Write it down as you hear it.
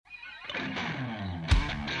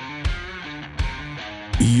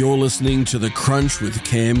You're listening to The Crunch with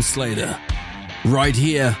Cam Slater, right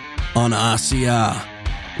here on RCR,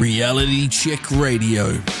 Reality Check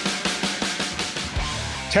Radio.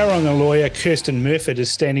 Tauranga lawyer KIRSTEN MURFITT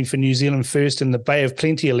is standing for New Zealand First in the Bay of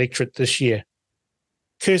Plenty electorate this year.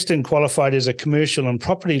 KIRSTEN qualified as a commercial and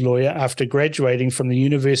property lawyer after graduating from the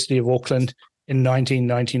University of Auckland in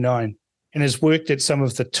 1999 and has worked at some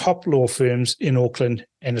of the top law firms in Auckland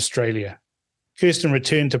and Australia. KIRSTEN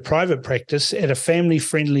returned to private practice at a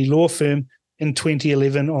family-friendly law firm in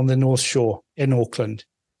 2011 on the North Shore in Auckland,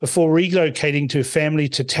 before relocating to family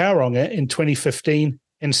to Tauranga in 2015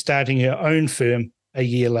 and starting her own firm a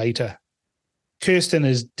year later. KIRSTEN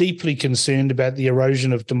is deeply concerned about the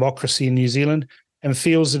erosion of democracy in New Zealand and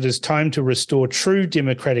feels it is time to restore true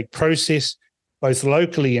democratic process, both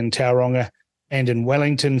locally in Tauranga and in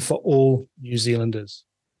Wellington for all New Zealanders.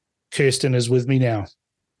 KIRSTEN is with me now.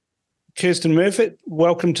 KIRSTEN MURFITT,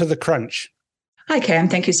 welcome to The Crunch. Hi, Cam.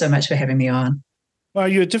 Thank you so much for having me on. Well,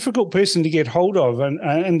 you're a difficult person to get hold of, and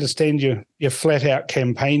I understand you're flat-out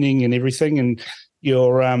campaigning and everything, and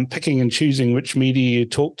you're picking and choosing which media you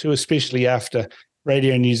talk to, especially after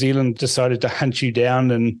Radio New Zealand decided to hunt you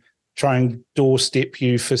down and try and doorstep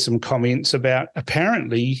you for some comments about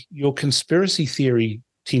apparently your conspiracy theory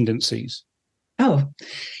tendencies. Oh,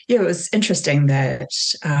 yeah, it was interesting that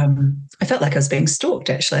I felt like I was being stalked,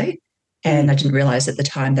 actually. And I didn't realize at the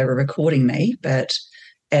time they were recording me. But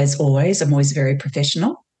as always, I'm always very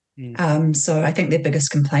professional. So I think their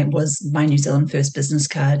biggest complaint was my New Zealand First business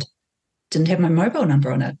card didn't have my mobile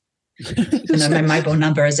number on it. Even though my mobile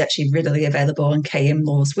number is actually readily available on KM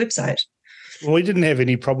Law's website. Well, we didn't have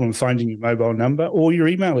any problem finding your mobile number or your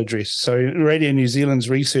email address. So Radio New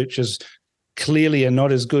Zealand's researchers clearly are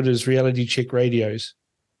not as good as Reality Check Radio's.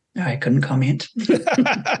 No, I couldn't comment.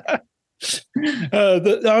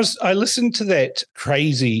 I listened to that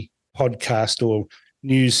crazy podcast or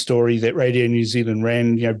news story that Radio New Zealand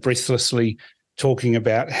ran, breathlessly talking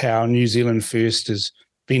about how New Zealand First has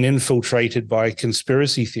been infiltrated by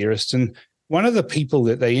conspiracy theorists. And one of the people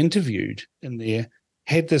that they interviewed in there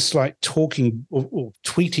had this like talking or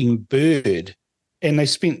tweeting bird. And they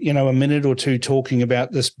spent, a minute or two talking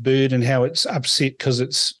about this bird and how it's upset because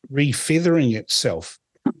it's refeathering itself.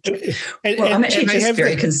 I'm actually just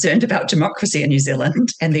very concerned about democracy in New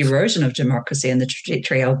Zealand and the erosion of democracy and the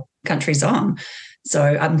trajectory our country's on. So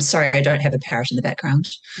I'm sorry I don't have a parrot in the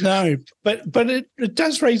background. No, but it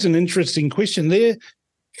does raise an interesting question. They're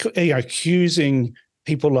accusing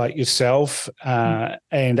people like yourself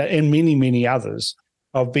and many, many others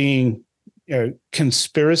of being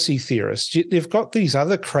conspiracy theorists. They've got these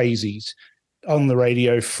other crazies on the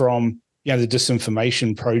radio from the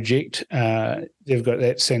Disinformation Project. They've got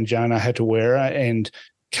that Sanjana Hatawara and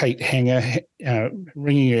Kate Hanger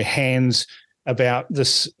wringing her hands about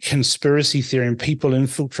this conspiracy theory and people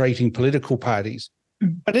infiltrating political parties.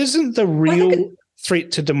 But isn't the real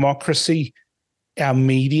threat to democracy our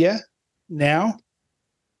media now?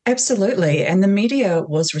 Absolutely. And the media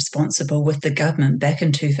was responsible with the government back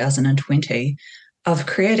in 2020 of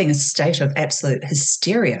creating a state of absolute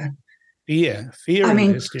hysteria. Fear. I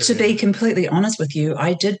mean, to be completely honest with you,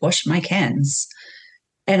 I did wash my cans.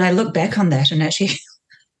 And I look back on that and actually,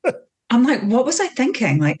 I'm like, what was I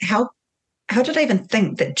thinking? Like, how did I even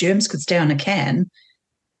think that germs could stay on a can?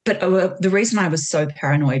 But the reason I was so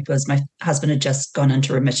paranoid was my husband had just gone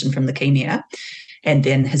into remission from leukemia, and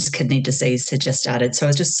then his kidney disease had just started. So I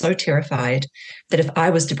was just so terrified that if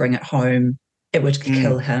I was to bring it home, it would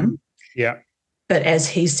kill him. Yeah. But as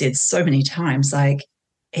he said so many times, like,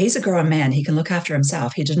 he's a grown man. He can look after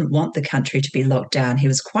himself. He didn't want the country to be locked down. He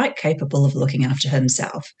was quite capable of looking after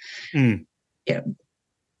himself. Yeah.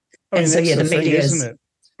 The media is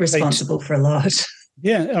responsible for a lot.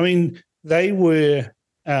 Yeah. I mean, they were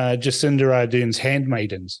Jacinda Ardern's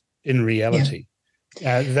handmaidens in reality.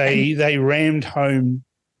 Yeah. They rammed home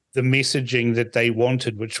the messaging that they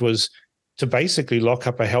wanted, which was to basically lock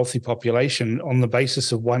up a healthy population on the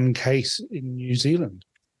basis of one case in New Zealand.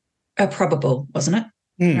 Probable, wasn't it?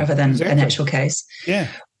 Rather than an actual case. Yeah.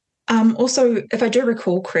 Also, if I do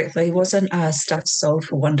recall correctly, wasn't stuff sold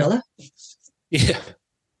for $1? Yeah.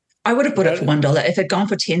 I would have bought it for $1. If it had gone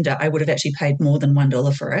for tender, I would have actually paid more than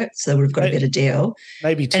 $1 for it. So they would have got a better deal.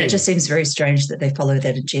 Maybe $2. And it just seems very strange that they follow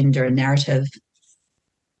that agenda and narrative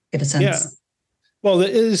ever since. Yeah. Well,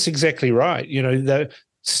 that is exactly right. The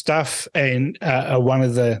Stuff and are one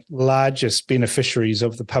of the largest beneficiaries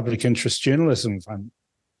of the Public Interest Journalism Fund.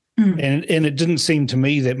 And it didn't seem to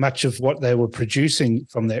me that much of what they were producing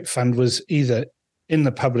from that fund was either in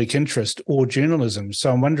the public interest or journalism.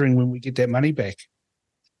 So I'm wondering when we get that money back.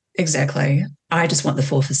 Exactly. I just want the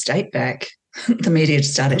fourth estate back. the media to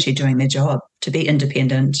start actually doing their job, to be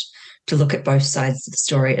independent, to look at both sides of the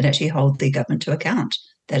story and actually hold the government to account.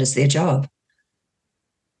 That is their job.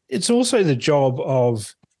 It's also the job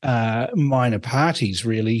of minor parties,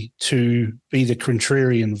 really, to be the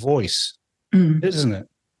contrarian voice, isn't it?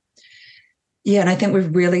 Yeah, and I think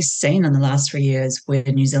we've really seen in the last 3 years where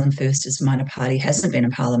New Zealand First as a minor party hasn't been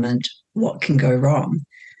in Parliament, what can go wrong.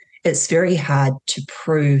 It's very hard to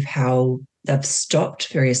prove how they've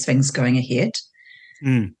stopped various things going ahead.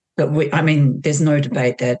 But there's no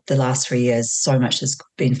debate that the last 3 years, so much has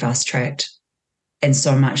been fast-tracked and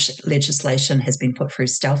so much legislation has been put through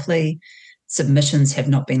stealthily. Submissions have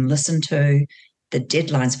not been listened to. The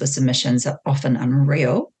deadlines for submissions are often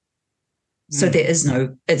unreal. So there is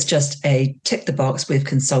it's just a tick the box, we've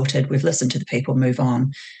consulted, we've listened to the people, move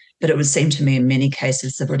on. But it would seem to me in many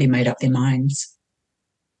cases they've already made up their minds.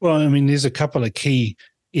 Well, there's a couple of key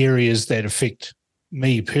areas that affect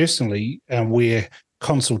me personally where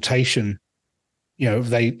consultation,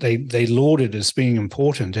 they laud it as being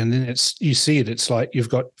important. And then it's like you've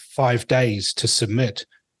got 5 days to submit.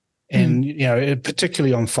 And,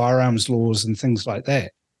 particularly on firearms laws and things like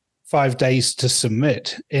that. 5 days to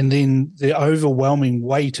submit, and then the overwhelming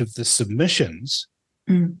weight of the submissions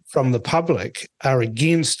from the public are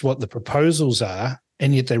against what the proposals are,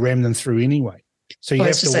 and yet they ram them through anyway. So you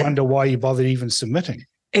have to wonder why you bothered even submitting.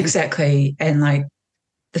 Exactly. And like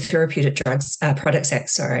the Therapeutic Drugs Products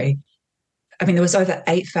Act, there was over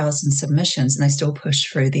 8,000 submissions and they still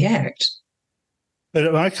pushed through the act.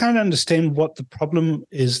 But I can't understand what the problem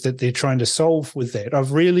is that they're trying to solve with that.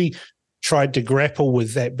 I've really tried to grapple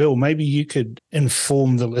with that bill. Maybe you could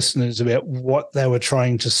inform the listeners about what they were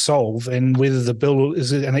trying to solve and whether the bill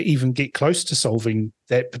is going to even get close to solving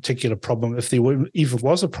that particular problem, if there even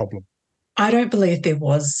was a problem. I don't believe there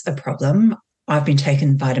was a problem. I've been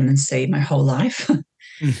taking vitamin C my whole life.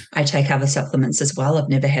 I take other supplements as well. I've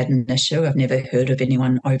never had an issue. I've never heard of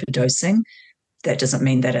anyone overdosing. That doesn't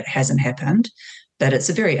mean that it hasn't happened, but it's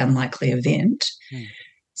a very unlikely event.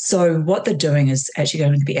 So what they're doing is actually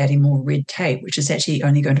going to be adding more red tape, which is actually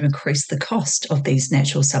only going to increase the cost of these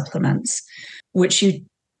natural supplements, which you,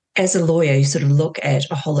 as a lawyer, you sort of look at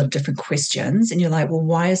a whole lot of different questions and you're like, well,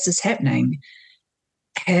 why is this happening?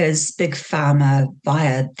 Has Big Pharma,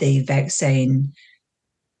 via the vaccine,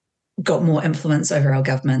 got more influence over our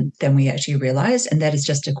government than we actually realise? And that is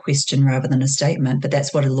just a question rather than a statement. But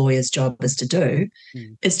that's what a lawyer's job is to do,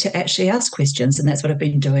 is to actually ask questions. And that's what I've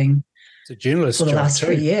been doing for the last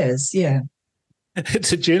 3 years. Yeah.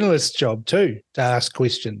 It's a journalist's job too, to ask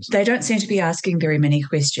questions. They don't seem to be asking very many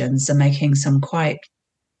questions. They're making some quite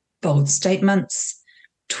bold statements,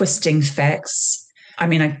 twisting facts. I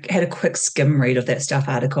had a quick skim read of that Stuff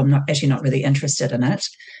article. I'm not really interested in it.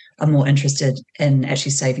 I'm more interested in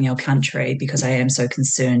actually saving our country because I am so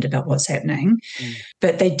concerned about what's happening.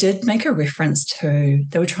 But they did make a reference to,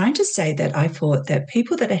 they were trying to say that I thought that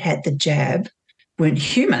people that had the jab weren't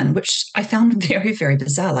human, which I found very, very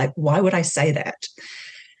bizarre. Like, why would I say that?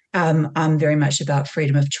 I'm very much about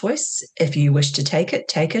freedom of choice. If you wish to take it,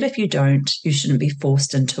 take it. If you don't, you shouldn't be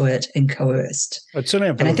forced into it and coerced.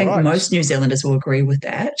 And I think most New Zealanders will agree with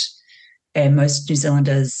that. And most New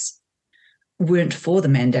Zealanders weren't for the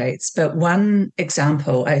mandates. But one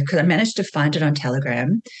example, I managed to find it on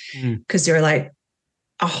Telegram because there are like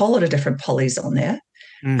a whole lot of different pollies on there.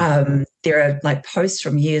 There are like posts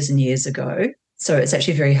from years and years ago. So it's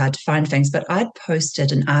actually very hard to find things. But I'd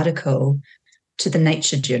posted an article to the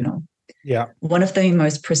Nature Journal, one of the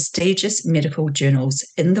most prestigious medical journals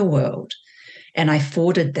in the world. And I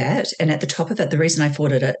forwarded that. And at the top of it, the reason I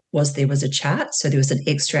forwarded it was there was a chart. So there was an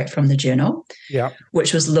extract from the journal,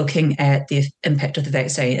 which was looking at the impact of the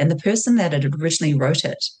vaccine. And the person that had originally wrote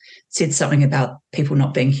it said something about people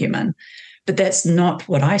not being human. But that's not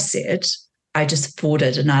what I said. I just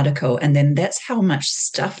forwarded an article. And then that's how much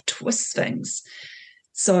stuff twists things.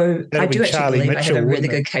 So I do actually believe I have a really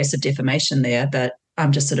good case of defamation there, but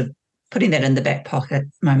I'm just sort of putting that in the back pocket at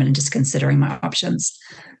the moment and just considering my options.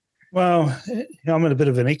 Well, I'm a bit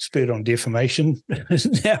of an expert on defamation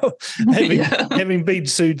now, having been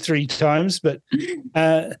sued 3 times, but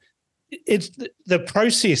it's the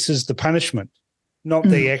process is the punishment, not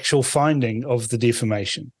the actual finding of the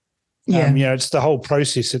defamation. It's the whole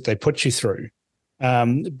process that they put you through.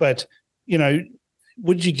 But,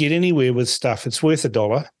 would you get anywhere with stuff? It's worth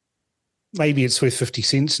 $1. Maybe it's worth 50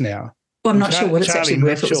 cents now. Well, I'm not sure what it's actually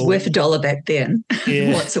worth. It was worth $1 back then.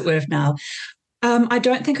 What's it worth now? I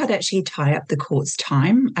don't think I'd actually tie up the court's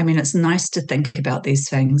time. It's nice to think about these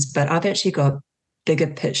things, but I've actually got bigger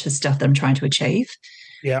picture stuff that I'm trying to achieve.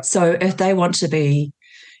 So if they want to be,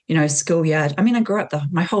 schoolyard. I mean, I grew up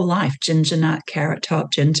my whole life, ginger nut, carrot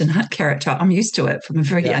top, ginger nut, carrot top. I'm used to it from a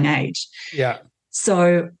very young age. Yeah.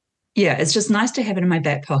 So, yeah, it's just nice to have it in my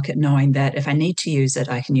back pocket, knowing that if I need to use it,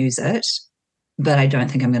 I can use it. But I don't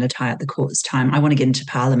think I'm going to tie up the court's time. I want to get into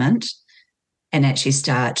Parliament and actually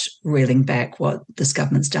start reeling back what this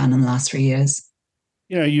government's done in the last 3 years.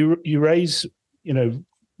 You raise,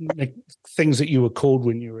 things that you were called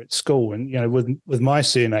when you were at school. And, with my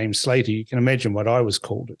surname, Slater, you can imagine what I was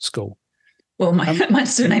called at school. Well, my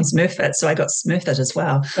surname's MURFITT, so I got Smurfit as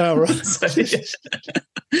well. Oh, right.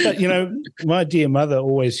 But, my dear mother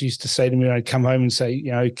always used to say to me when I'd come home and say,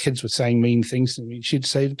 kids were saying mean things to me, she'd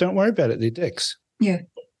say, don't worry about it, they're dicks. Yeah.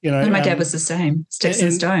 And my dad was the same, sticks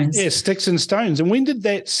and stones. Yeah, sticks and stones. And when did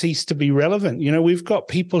that cease to be relevant? We've got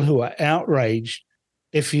people who are outraged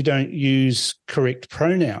if you don't use correct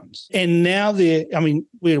pronouns. And now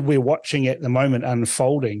we're watching at the moment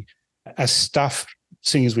unfolding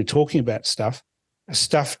seeing as we're talking about stuff, a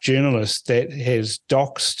stuffed journalist that has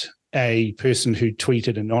doxed a person who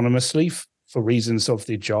tweeted anonymously for reasons of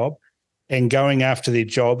their job and going after their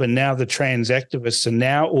job. And now the trans activists are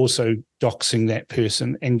now also doxing that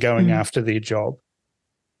person and going after their job.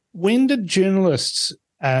 When did journalists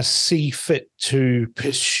see fit to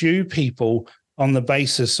pursue people on the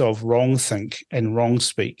basis of wrong think and wrong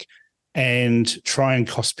speak and try and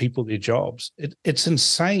cost people their jobs? It's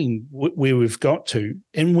insane where we've got to.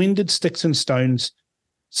 And when did sticks and stones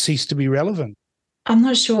cease to be relevant? I'm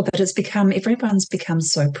not sure, but everyone's become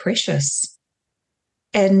so precious.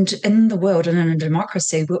 And in the world and in a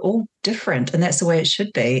democracy, we're all different, and that's the way it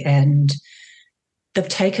should be. And they've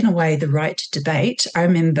taken away the right to debate. I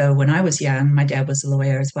remember when I was young, my dad was a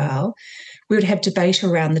lawyer as well, we would have debate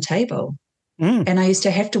around the table. And I used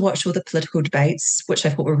to have to watch all the political debates, which I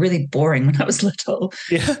thought were really boring when I was little.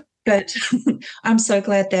 Yeah. But I'm so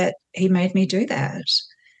glad that he made me do that.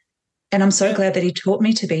 And I'm so glad that he taught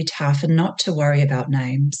me to be tough and not to worry about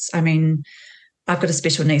names. I mean, I've got a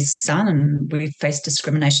special needs son and we face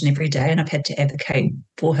discrimination every day, and I've had to advocate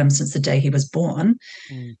for him since the day he was born.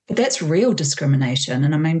 But that's real discrimination.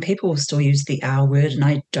 And I mean, people will still use the R word, and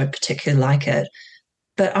I don't particularly like it.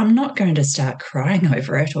 But I'm not going to start crying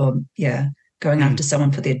over it or, going after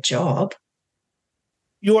someone for their job.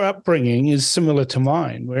 Your upbringing is similar to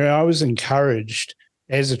mine, where I was encouraged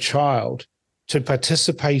as a child to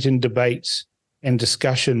participate in debates and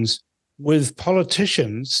discussions with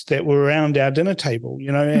politicians that were around our dinner table,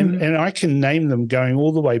 and I can name them going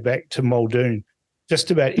all the way back to Muldoon.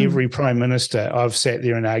 Just about every prime minister I've sat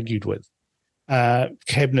there and argued with,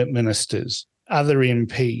 cabinet ministers, other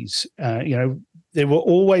MPs, they were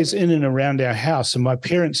always in and around our house, and my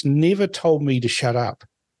parents never told me to shut up.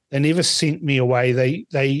 They never sent me away.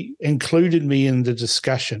 They included me in the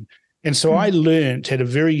discussion. And so I learned at a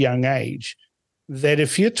very young age that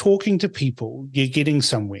if you're talking to people, you're getting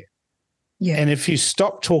somewhere. Yeah. And if you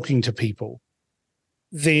stop talking to people,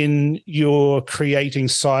 then you're creating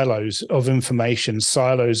silos of information,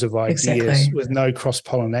 silos of ideas with no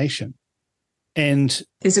cross-pollination. And,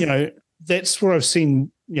 that's where I've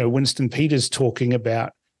seen, Winston Peters talking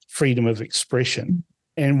about freedom of expression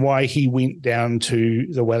and why he went down to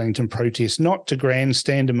the Wellington protest, not to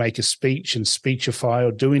grandstand and make a speech and speechify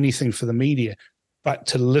or do anything for the media, but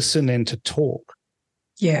to listen and to talk.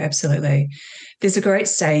 Yeah, absolutely. There's a great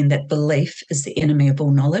saying that belief is the enemy of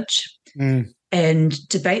all knowledge. And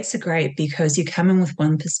debates are great because you come in with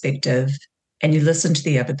one perspective and you listen to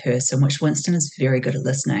the other person, which Winston is very good at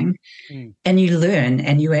listening, and you learn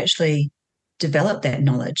and you actually develop that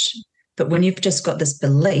knowledge. But when you've just got this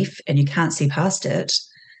belief and you can't see past it,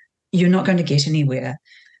 you're not going to get anywhere.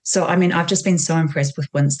 So, I mean, I've just been so impressed with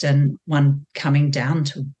Winston, coming down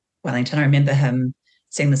to Wellington. I remember him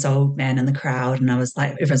seeing this old man in the crowd, and I was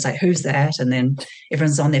like, everyone's like, who's that? And then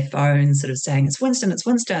everyone's on their phone sort of saying, it's Winston, it's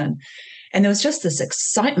Winston. And there was just this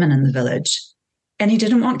excitement in the village. And he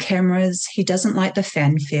didn't want cameras. He doesn't like the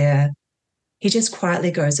fanfare. He just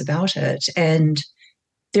quietly goes about it. And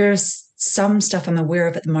there's some stuff I'm aware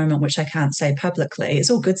of at the moment, which I can't say publicly.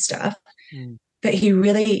 It's all good stuff. But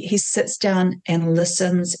he sits down and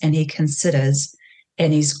listens and he considers,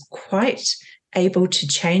 and he's quite able to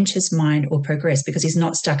change his mind or progress because he's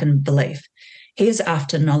not stuck in belief. He is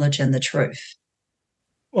after knowledge and the truth.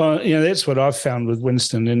 Well, that's what I've found with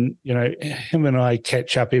Winston. And, him and I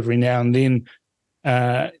catch up every now and then,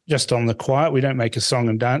 just on the quiet. We don't make a song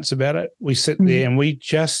and dance about it. We sit there and we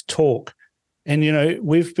just talk. And,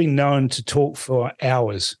 we've been known to talk for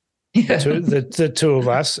hours, the two of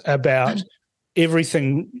us, about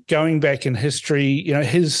everything going back in history.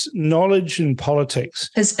 His knowledge in politics.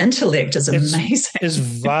 His intellect is amazing. Is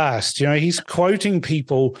vast. He's quoting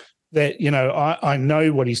people that, I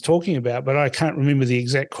know what he's talking about, but I can't remember the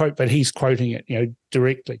exact quote, but he's quoting it,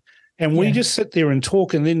 directly. And we just sit there and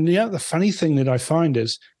talk. And then, the funny thing that I find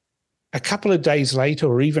is a couple of days later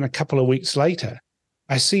or even a couple of weeks later,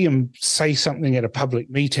 I see him say something at a public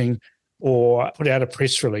meeting or put out a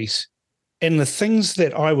press release. And the things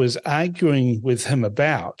that I was arguing with him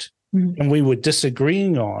about and we were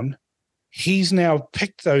disagreeing on, he's now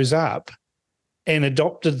picked those up and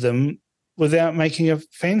adopted them without making a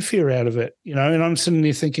fanfare out of it, and I'm sitting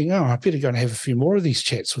there thinking, I better go and have a few more of these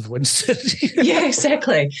chats with Winston. Yeah,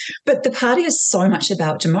 exactly. But the party is so much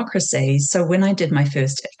about democracy. So when I did my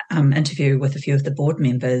first interview with a few of the board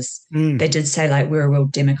members, they did say, like, we're a real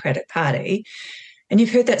democratic party. And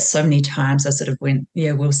you've heard that so many times. I sort of went,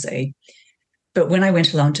 yeah, we'll see. But when I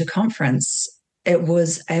went along to conference, it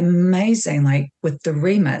was amazing, like with the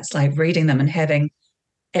remits, like reading them and having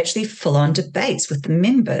actually full-on debates with the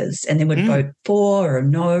members, and then would vote for or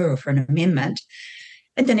no or for an amendment.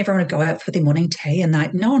 And then everyone would go out for their morning tea, and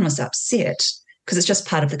like no one was upset because it's just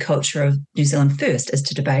part of the culture of New Zealand First is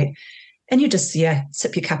to debate. And you just,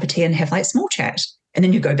 sip your cup of tea and have like small chat. And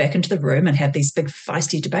then you go back into the room and have these big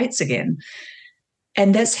feisty debates again.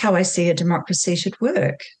 And that's how I see a democracy should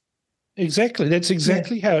work. Exactly. That's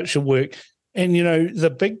exactly how it should work. And, the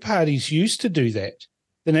big parties used to do that.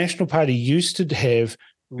 The National Party used to have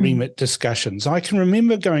remit discussions. I can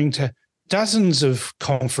remember going to dozens of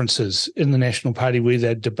conferences in the National Party where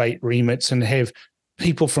they'd debate remits and have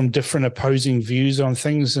people from different opposing views on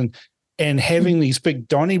things and having these big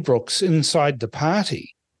Donnybrooks inside the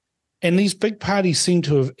party. And these big parties seem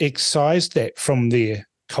to have excised that from their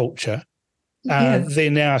culture. They're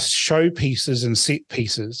now showpieces and set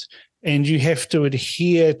pieces, and you have to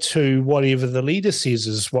adhere to whatever the leader says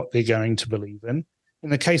is what they're going to believe in.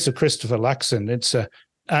 In the case of Christopher Luxon, it's a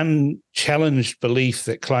unchallenged belief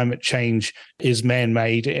that climate change is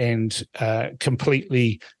man-made and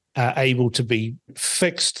completely able to be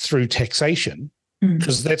fixed through taxation,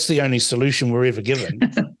 because that's the only solution we're ever given,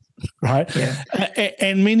 right? Yeah.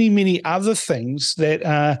 And many, many other things that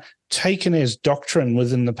are taken as doctrine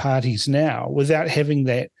within the parties now without having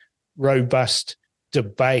that robust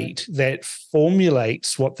debate that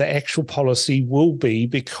formulates what the actual policy will be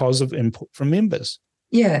because of input from members.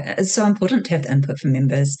 Yeah, it's so important to have the input from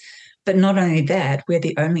members. But not only that, we're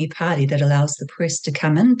the only party that allows the press to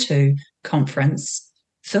come into conference,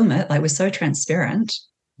 film it, like we're so transparent.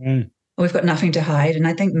 We've got nothing to hide. And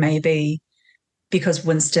I think maybe because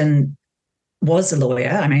Winston was a lawyer,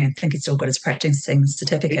 I mean, I think he's still got his practicing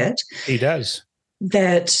certificate. He does.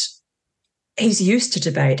 That he's used to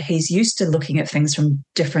debate. He's used to looking at things from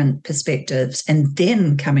different perspectives and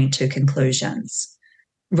then coming to conclusions,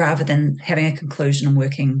 rather than having a conclusion and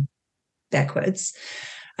working backwards.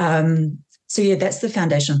 So, that's the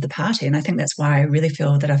foundation of the party. And I think that's why I really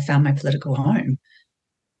feel that I've found my political home.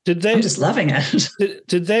 I'm just loving it.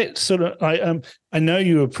 Did that sort of, I know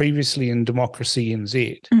you were previously in Democracy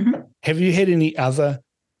NZ. Have you had any other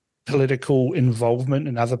political involvement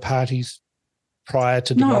in other parties prior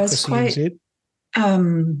to Democracy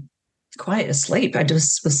NZ? Quite asleep. I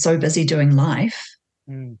just was so busy doing life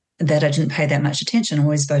that I didn't pay that much attention. I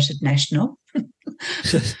always voted National,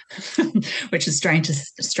 which is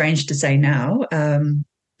strange to say now.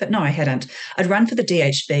 But no, I hadn't. I'd run for the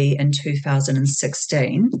DHB in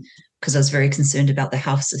 2016 because I was very concerned about the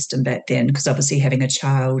health system back then, because obviously having a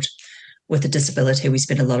child with a disability, we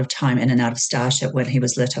spent a lot of time in and out of Starship when he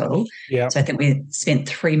was little. Yeah. So I think we spent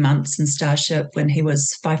 3 months in Starship when he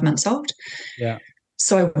was 5 months old. Yeah.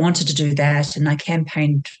 So I wanted to do that, and I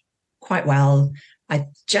campaigned quite well. I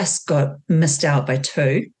just got missed out by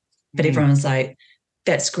 2, but everyone was like,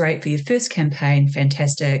 that's great for your first campaign,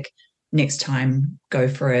 fantastic. Next time, go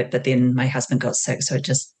for it. But then my husband got sick, so I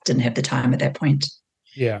just didn't have the time at that point.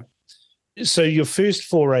 Yeah. So your first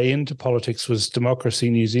foray into politics was Democracy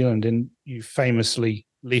New Zealand, and you famously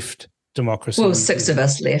left Democracy New 6 Zealand. of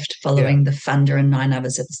us left following the funder and 9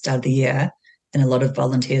 others at the start of the year, and a lot of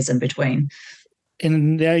volunteers in between.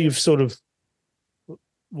 And now you've sort of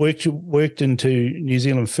worked into New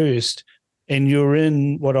Zealand First, and you're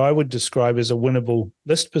in what I would describe as a winnable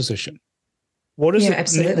list position. What is it?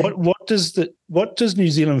 Absolutely. What does New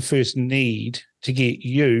Zealand First need to get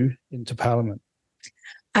you into Parliament?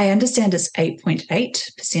 I understand it's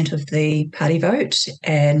 8.8% of the party vote,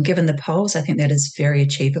 and given the polls, I think that is very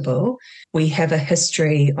achievable. We have a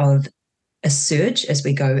history of a surge as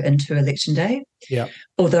we go into election day. Yeah.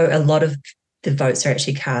 Although a lot of the votes are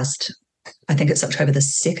actually cast, I think it's October the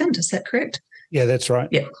 2nd, is that correct? Yeah, that's right.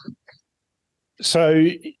 Yeah. So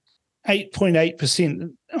 8.8%,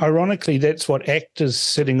 ironically, that's what ACT is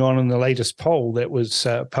sitting on in the latest poll that was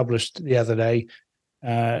published the other day.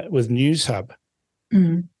 with News Hub.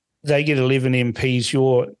 Mm. They get 11 MPs,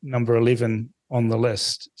 you're number 11 on the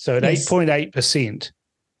list. So at Yes. 8.8%,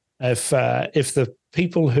 if the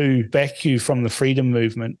people who back you from the freedom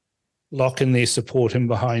movement lock in their support in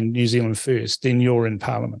behind New Zealand First, then you're in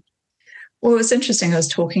Parliament. Well, it's interesting. I was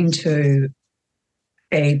talking to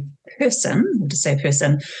a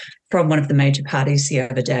person from one of the major parties the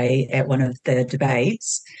other day at one of the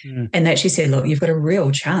debates, and they actually said, look, you've got a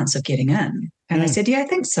real chance of getting in. And I said, yeah, I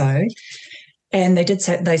think so. And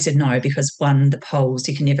they said no, because one, the polls,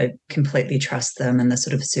 you can never completely trust them and they're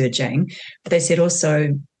sort of surging. But they said also,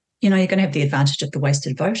 you're going to have the advantage of the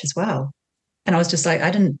wasted vote as well. And I was just like, I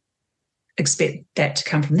didn't expect that to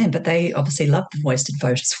come from them, but they obviously love the wasted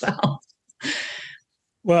vote as well.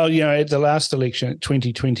 Well, at the last election,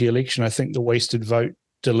 2020 election, I think the wasted vote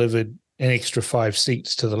delivered an extra 5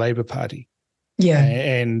 seats to the Labour Party. Yeah.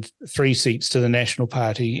 And 3 seats to the National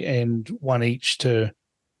Party and 1 each to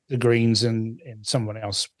the Greens and someone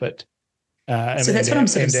else. But so that's what I'm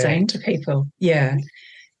sort of saying to people. Yeah.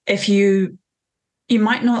 If you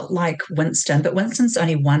might not like Winston, but Winston's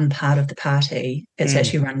only one part of the party. It's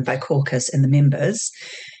actually run by caucus and the members.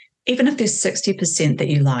 Even if there's 60% that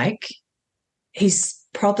you like, he's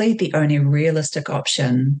probably the only realistic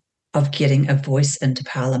option of getting a voice into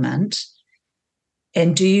Parliament.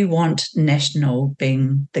 And do you want National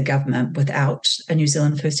being the government without a New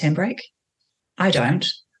Zealand First handbrake? I don't.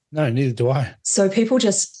 No, neither do I. So people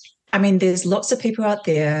there's lots of people out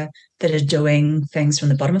there that are doing things from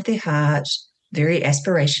the bottom of their heart, very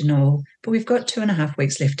aspirational, but we've got 2.5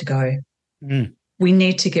 weeks left to go. We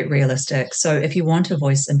need to get realistic. So if you want a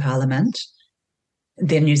voice in Parliament,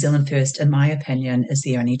 then New Zealand First, in my opinion, is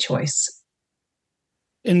the only choice.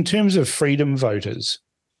 In terms of freedom voters,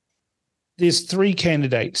 there's 3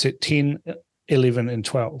 candidates at 10, 11 and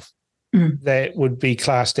 12 that would be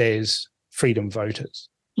classed as freedom voters.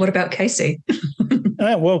 What about Casey?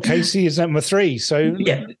 Well, Casey is number 3. So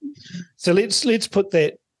yeah. So let's put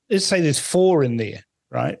that. Let's say there's 4 in there,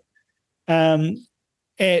 right?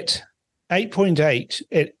 At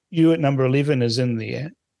 8.8, you at number 11 is in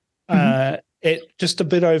there. At just a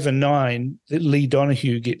bit over 9, that Lee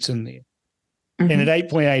Donoghue gets in there. And at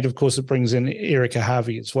 8.8, of course, it brings in Erica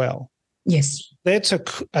Harvey as well. Yes. That's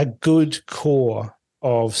a good core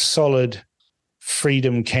of solid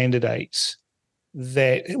freedom candidates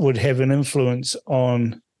that would have an influence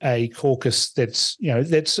on a caucus that's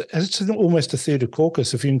almost a third of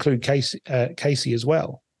caucus if you include Casey as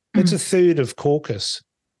well. That's a third of caucus.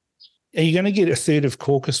 Are you going to get a third of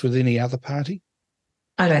caucus with any other party?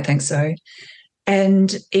 I don't think so.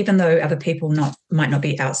 And even though other people might not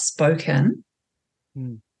be outspoken,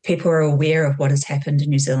 people are aware of what has happened in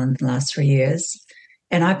New Zealand in the last 3 years.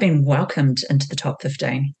 And I've been welcomed into the top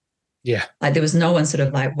 15. Yeah. Like there was no one sort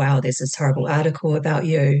of like, wow, there's this horrible article about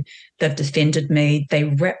you. They've defended me. They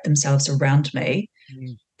wrapped themselves around me.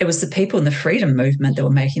 It was the people in the freedom movement that were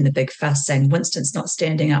making the big fuss saying, Winston's not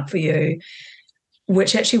standing up for you,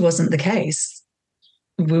 which actually wasn't the case.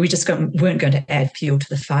 We just weren't going to add fuel to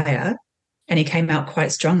the fire. And he came out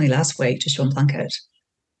quite strongly last week to Sean Plunkett.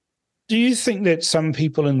 Do you think that some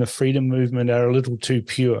people in the freedom movement are a little too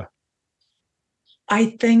pure?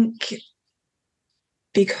 I think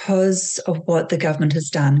because of what the government has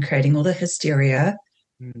done, creating all the hysteria,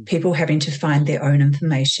 people having to find their own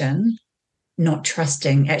information, not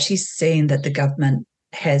trusting, actually seeing that the government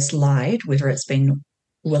has lied, whether it's been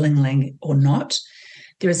willingly or not,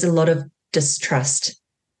 there is a lot of distrust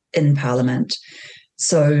in Parliament.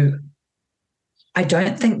 So I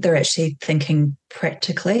don't think they're actually thinking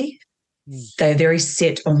practically. They're very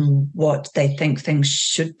set on what they think things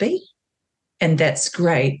should be. And that's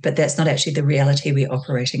great, but that's not actually the reality we're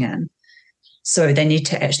operating in. So they need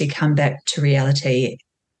to actually come back to reality.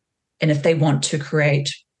 And if they want to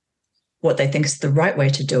create what they think is the right way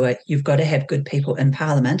to do it, you've got to have good people in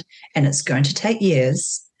Parliament. And it's going to take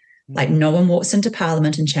years. Like no one walks into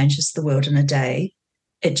Parliament and changes the world in a day.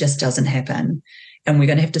 It just doesn't happen. And we're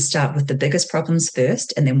going to have to start with the biggest problems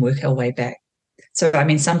first and then work our way back. So, I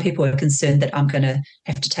mean, some people are concerned that I'm going to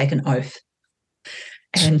have to take an oath.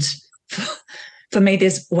 And for me,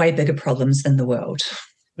 there's way bigger problems in the world.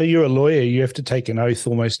 But you're a lawyer. You have to take an oath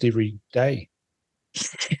almost every day.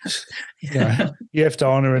 You have to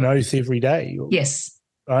honour an oath every day. Yes.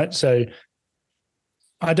 Right? So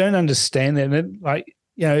I don't understand that.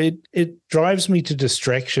 And it drives me to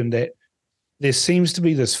distraction that there seems to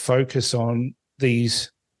be this focus on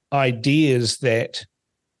these ideas that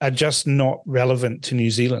are just not relevant to New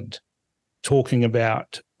Zealand, talking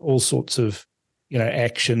about all sorts of,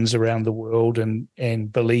 actions around the world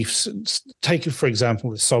and beliefs. Take, for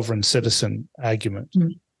example, the sovereign citizen argument.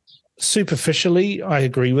 superficially, I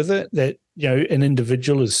agree with it that, an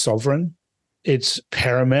individual is sovereign. It's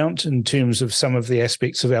paramount in terms of some of the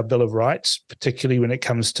aspects of our Bill of Rights, particularly when it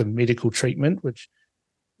comes to medical treatment, which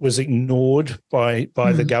was ignored by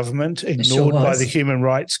the government, ignored by the Human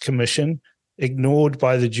Rights Commission, ignored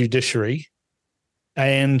by the judiciary.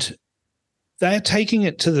 And they're taking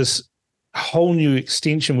it to this whole new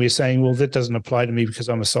extension. We're saying, well, that doesn't apply to me because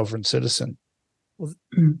I'm a sovereign citizen. Well,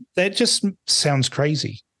 that just sounds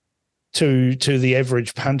crazy to the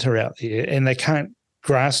average punter out there, and they can't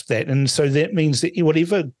grasp that. And so that means that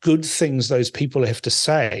whatever good things those people have to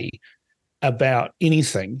say about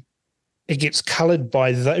anything, it gets coloured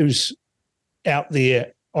by those out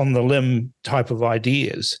there on the limb type of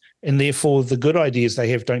ideas, and therefore the good ideas they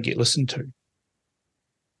have don't get listened to.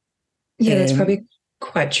 Yeah, that's probably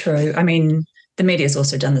quite true. I mean, the media's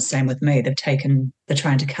also done the same with me. They're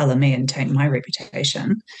trying to colour me and taint my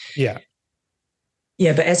reputation. Yeah.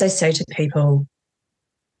 Yeah, but as I say to people,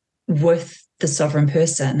 with the sovereign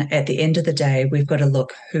person, at the end of the day, we've got to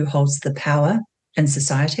look who holds the power in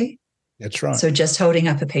society. That's right. So just holding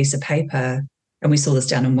up a piece of paper, and we saw this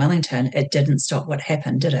down in Wellington, it didn't stop what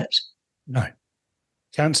happened, did it? No.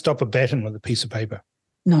 Can't stop a baton with a piece of paper.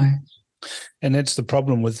 No. And that's the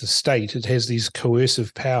problem with the state. It has these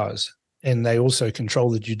coercive powers, and they also control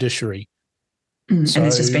the judiciary. And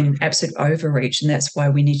there's just been absolute overreach, and that's why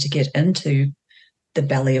we need to get into the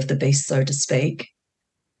belly of the beast, so to speak,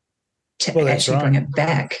 to actually bring it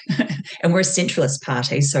back. And we're a centralist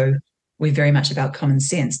party, so we're very much about common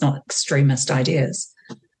sense, not extremist ideas.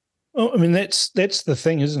 Well, I mean, that's the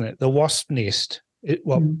thing, isn't it? The wasp nest,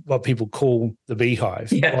 what people call the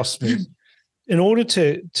beehive, wasp nest. In order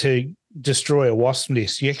to destroy a wasp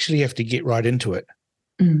nest, you actually have to get right into it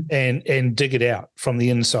and dig it out from the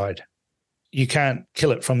inside. You can't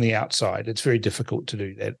kill it from the outside. It's very difficult to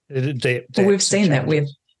do that. Well, we've seen that. We've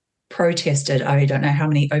protested. I don't know how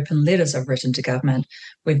many open letters I've written to government.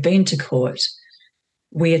 We've been to court.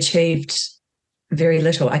 We achieved very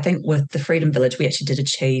little. I think with the Freedom Village, we actually did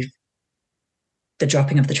achieve the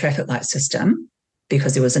dropping of the traffic light system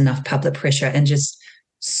because there was enough public pressure, and just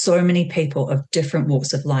so many people of different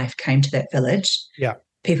walks of life came to that village. Yeah.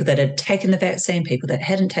 People that had taken the vaccine, people that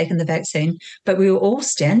hadn't taken the vaccine, but we were all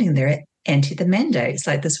standing there anti the mandates.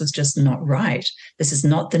 Like, this was just not right. This is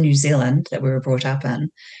not the New Zealand that we were brought up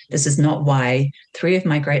in. This is not why 3 of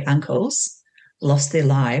my great uncles lost their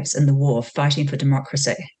lives in the war fighting for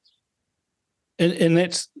democracy. And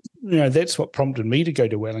that's, that's what prompted me to go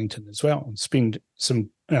to Wellington as well and spend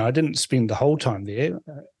some, I didn't spend the whole time there.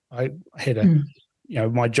 I had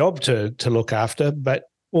my job to look after, but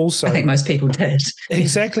also, I think most people did.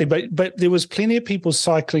 Exactly. But there was plenty of people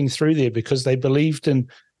cycling through there because they believed in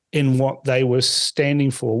what they were standing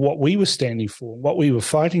for, what we were standing for, what we were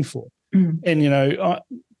fighting for. And,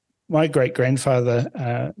 my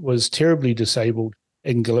great-grandfather was terribly disabled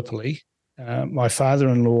in Gallipoli. My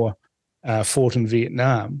father-in-law fought in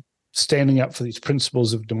Vietnam, standing up for these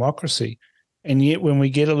principles of democracy. And yet when we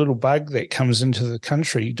get a little bug that comes into the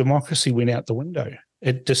country, democracy went out the window.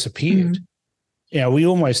 It disappeared. We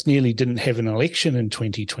almost nearly didn't have an election in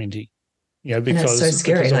 2020, because, so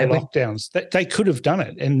scary, because of lockdowns. They could have done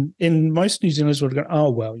it. And most New Zealanders would have gone,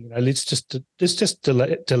 oh, well, let's just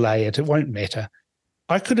delay it. It won't matter.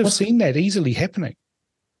 I could have seen that easily happening.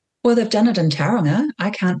 Well, they've done it in Tauranga. I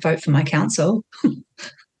can't vote for my council.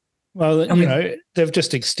 Well, they've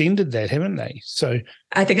just extended that, haven't they? So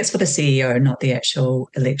I think it's for the CEO, not the actual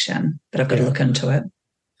election, but I've got to look into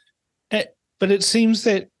it. But it seems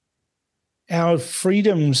that our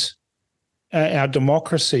freedoms, our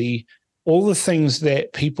democracy, all the things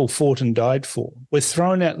that people fought and died for were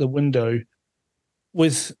thrown out the window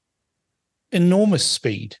with enormous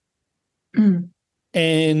speed.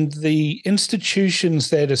 And the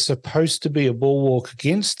institutions that are supposed to be a bulwark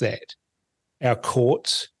against that, our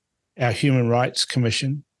courts, our Human Rights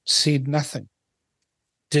Commission, said nothing.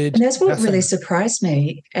 And that's what really surprised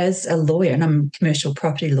me as a lawyer, and I'm a commercial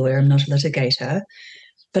property lawyer, I'm not a litigator,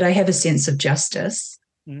 but I have a sense of justice.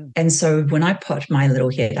 And so when I put my little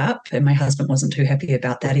head up, and my husband wasn't too happy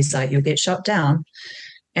about that, he's like, you'll get shot down.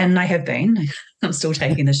 And I have been. I'm still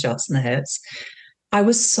taking the shots and the hits. I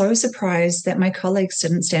was so surprised that my colleagues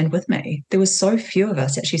didn't stand with me. There were so few of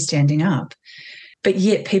us actually standing up. But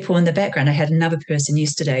yet people in the background, I had another person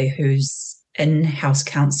yesterday who's in-house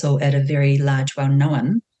counsel at a very large,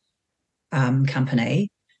 well-known company,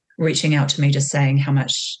 reaching out to me just saying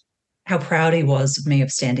how proud he was of me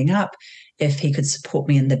of standing up, if he could support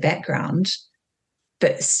me in the background,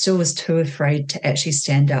 but still was too afraid to actually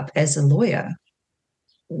stand up as a lawyer.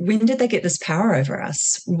 When did they get this power over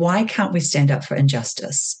us? Why can't we stand up for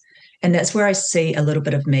injustice? And that's where I see a little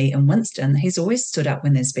bit of me in Winston. He's always stood up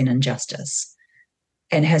when there's been injustice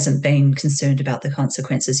and hasn't been concerned about the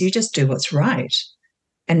consequences. You just do what's right.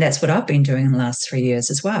 And that's what I've been doing in the last 3 years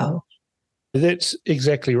as well. That's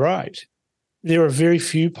exactly right. There are very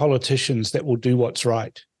few politicians that will do what's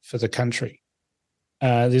right for the country.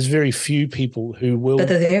 There's very few people who will. But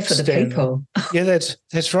they're there for the people. Yeah,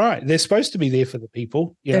 that's right. They're supposed to be there for the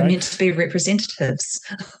people. They're meant to be representatives.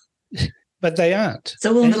 But they aren't. It's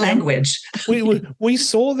all in the language. we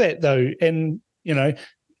saw that, though. And,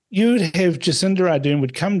 you'd have Jacinda Ardern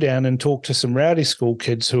would come down and talk to some rowdy school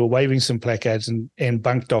kids who are waving some placards and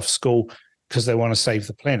bunked off school because they want to save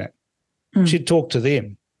the planet. She'd talk to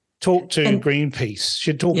them. Talk to Greenpeace.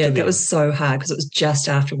 She'd talk to them. Yeah, that was so hard because it was just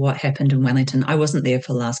after what happened in Wellington. I wasn't there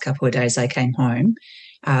for the last couple of days. I came home.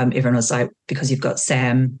 Everyone was like, because you've got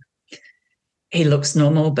Sam, he looks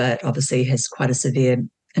normal, but obviously has quite a severe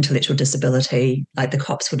intellectual disability. Like the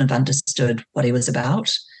cops wouldn't have understood what he was about.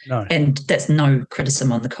 No. And that's no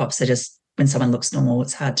criticism on the cops. They're just, when someone looks normal,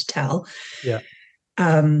 it's hard to tell. Yeah.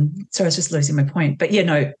 So I was just losing my point. But,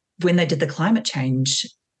 when they did the climate change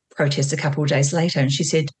protest a couple of days later, and she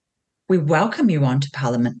said, we welcome you onto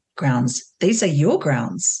Parliament grounds. These are your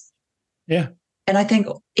grounds. Yeah. And I think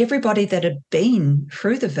everybody that had been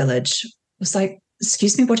through the village was like,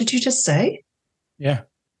 excuse me, what did you just say? Yeah.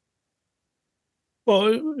 Well,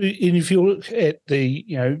 and if you look at the,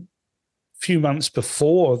 few months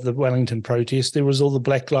before the Wellington protest, there was all the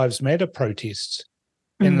Black Lives Matter protests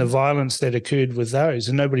and the violence that occurred with those,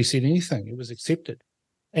 and nobody said anything. It was accepted.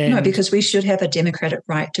 And, no, because we should have a democratic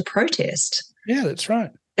right to protest. Yeah, that's right.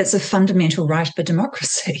 It's a fundamental right of a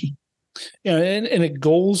democracy. And it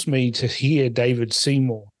galls me to hear David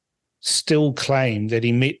Seymour still claim that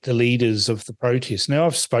he met the leaders of the protest. Now,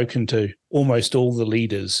 I've spoken to almost all the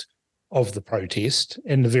leaders of the protest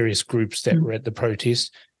and the various groups that were at the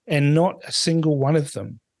protest, and not a single one of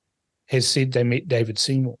them has said they met David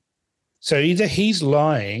Seymour. So either he's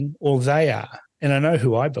lying or they are, and I know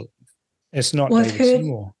who I believe. It's not David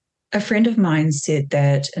Seymour. A friend of mine said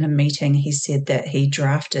that in a meeting, he said that he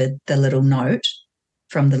drafted the little note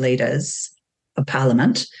from the leaders of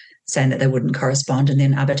Parliament saying that they wouldn't correspond, and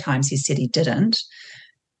then other times he said he didn't.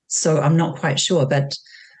 So I'm not quite sure, but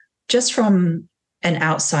just from an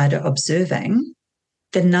outsider observing,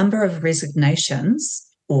 the number of resignations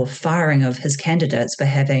or firing of his candidates for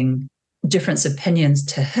having different opinions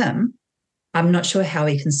to him, I'm not sure how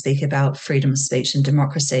he can speak about freedom of speech and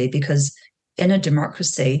democracy, because in a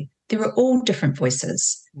democracy, there are all different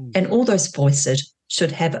voices, and all those voices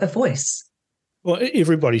should have a voice. Well,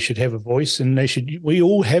 everybody should have a voice, and we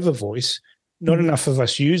all have a voice. Not enough of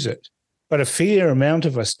us use it, but a fair amount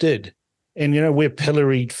of us did. And, we're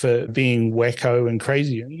pilloried for being wacko and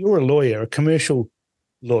crazy. You're a lawyer, a commercial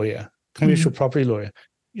lawyer, commercial property lawyer.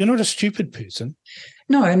 You're not a stupid person.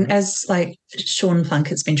 No, and as Sean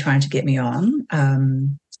Plunkett's been trying to get me on,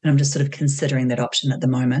 and I'm just sort of considering that option at the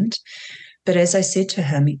moment. But as I said to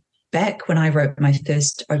him, back when I wrote my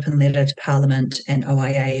first open letter to Parliament and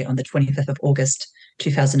OIA on the 25th of August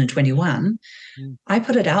 2021, I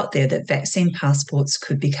put it out there that vaccine passports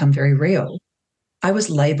could become very real. I was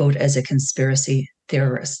labelled as a conspiracy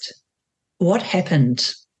theorist. What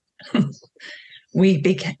happened?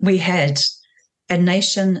 We had a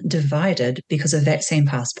nation divided because of vaccine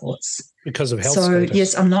passports. Because of health status. So,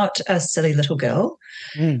 yes, I'm not a silly little girl.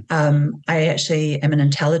 I actually am an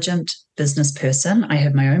intelligent business person. I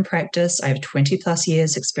have my own practice. I have 20 plus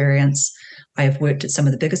years experience. I have worked at some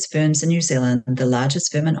of the biggest firms in New Zealand, the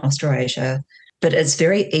largest firm in Australasia. But it's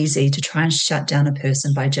very easy to try and shut down a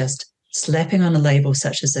person by just slapping on a label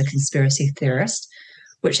such as a conspiracy theorist,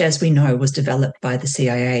 which, as we know, was developed by the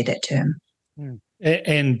CIA, that term.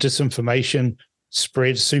 And disinformation,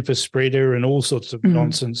 super spreader, and all sorts of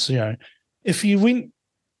nonsense. If you went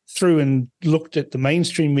through and looked at the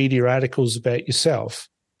mainstream media articles about yourself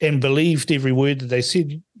and believed every word that they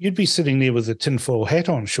said, you'd be sitting there with a tinfoil hat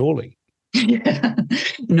on, surely. Yeah.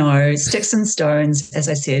 No, sticks and stones, as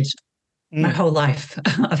I said, my whole life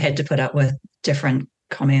I've had to put up with different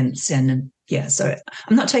comments, and so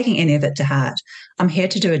I'm not taking any of it to heart. I'm here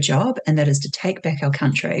to do a job, and that is to take back our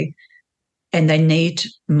country. And they need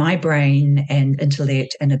my brain and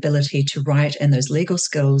intellect and ability to write and those legal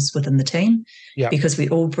skills within the team, because we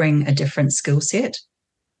all bring a different skill set.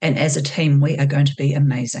 And as a team, we are going to be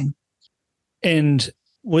amazing. And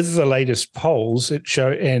with the latest polls, it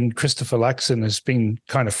show, and Christopher Luxon has been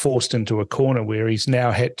kind of forced into a corner where he's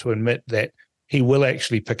now had to admit that he will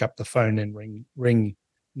actually pick up the phone and ring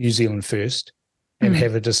New Zealand First and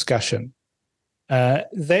have a discussion.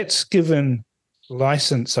 That's given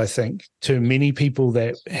license, I think, to many people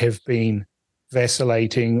that have been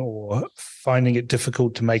vacillating or finding it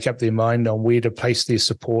difficult to make up their mind on where to place their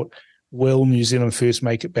support. Will New Zealand First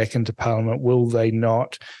make it back into Parliament? Will they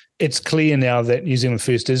not? It's clear now that New Zealand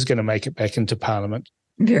First is going to make it back into Parliament.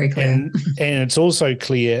 Very clear. And it's also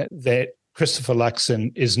clear that Christopher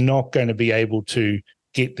Luxon is not going to be able to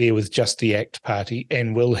get there with just the ACT Party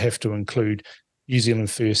and will have to include New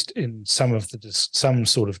Zealand First in some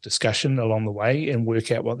sort of discussion along the way and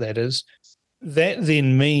work out what that is. That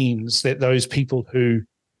then means that those people who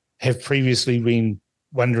have previously been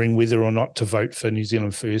wondering whether or not to vote for New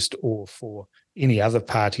Zealand First or for any other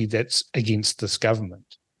party that's against this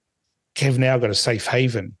government have now got a safe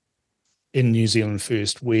haven in New Zealand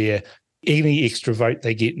First, where any extra vote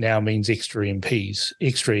they get now means extra MPs.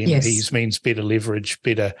 Extra MPs means better leverage,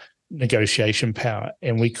 better negotiation power.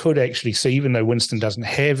 And we could actually see, even though Winston doesn't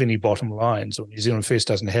have any bottom lines, or New Zealand First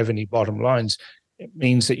doesn't have any bottom lines, it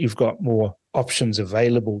means that you've got more options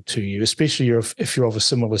available to you, especially if you're of a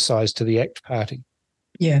similar size to the ACT Party.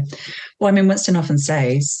 Yeah. Well, I mean, Winston often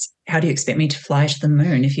says, how do you expect me to fly to the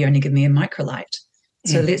moon if you only give me a microlight?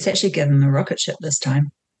 So let's actually give him a rocket ship this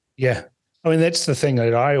time. Yeah. I mean, that's the thing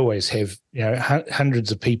that I always have,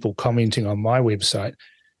 hundreds of people commenting on my website,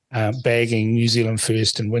 bagging New Zealand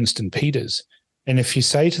First and Winston Peters. And if you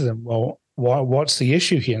say to them, well, what's the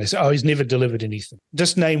issue here? And they say, oh, he's never delivered anything.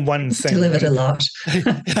 Just name one thing. Delivered a lot.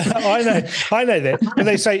 I know that. And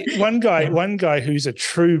they say one guy who's a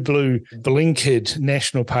true blue blinkered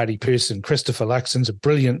National Party person, Christopher Luxon's a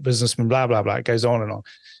brilliant businessman, blah, blah, blah. It goes on and on.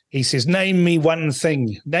 He says, name me one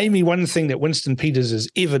thing that Winston Peters has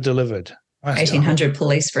ever delivered. 1,800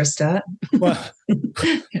 police for a start. Well,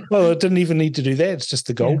 it didn't even need to do that. It's just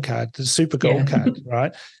the gold card, the super gold card,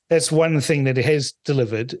 right? That's one thing that it has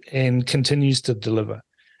delivered and continues to deliver.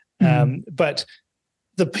 But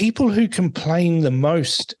the people who complain the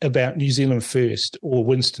most about New Zealand First or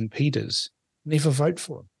Winston Peters never vote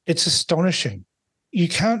for them. It's astonishing. You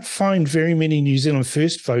can't find very many New Zealand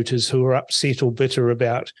First voters who are upset or bitter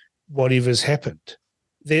about whatever's happened.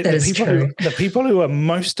 The people who are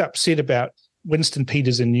most upset about Winston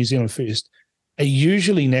Peters and New Zealand First are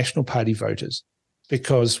usually National Party voters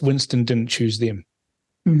because Winston didn't choose them.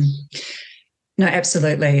 No,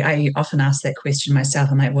 absolutely. I often ask that question myself.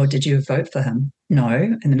 I'm like, well, did you vote for him? No.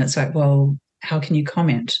 And then it's like, well, how can you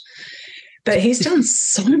comment? But he's done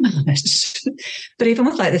so much. But even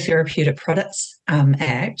with like the Therapeutic Products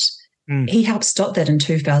Act, he helped stop that in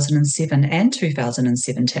 2007 and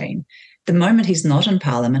 2017. The moment he's not in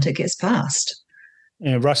Parliament, it gets passed.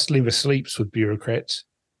 Russ never sleeps with bureaucrats.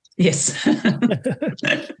 Yes.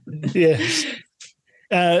 Yes.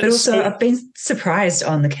 But also, I've been surprised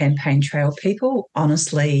on the campaign trail. People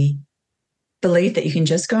honestly believe that you can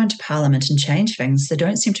just go into Parliament and change things. They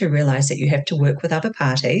don't seem to realise that you have to work with other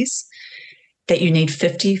parties, that you need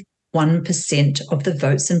 51% of the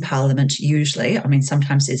votes in Parliament usually. I mean,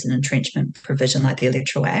 sometimes there's an entrenchment provision like the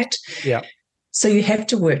Electoral Act. Yeah. So you have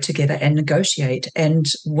to work together and negotiate. And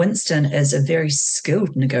Winston is a very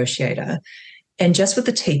skilled negotiator. And just with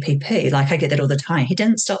the TPP, like I get that all the time, he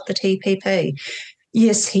didn't stop the TPP.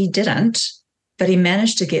 Yes, he didn't, but he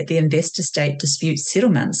managed to get the investor-state dispute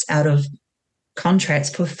settlements out of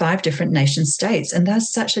contracts for 5 different nation states. And that's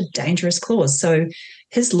such a dangerous clause. So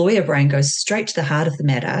his lawyer brain goes straight to the heart of the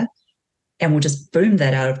matter and will just boom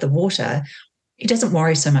that out of the water. He doesn't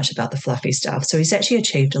worry so much about the fluffy stuff. So he's actually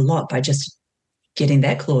achieved a lot by just getting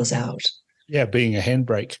that clause out. Yeah, being a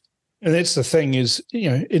handbrake. And that's the thing is,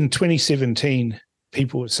 in 2017,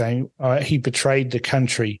 people were saying he betrayed the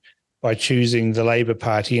country by choosing the Labour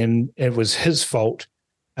Party and it was his fault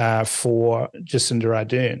for Jacinda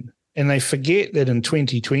Ardern. And they forget that in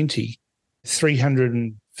 2020,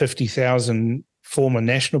 350,000 former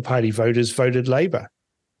National Party voters voted Labour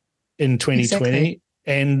in 2020. Exactly.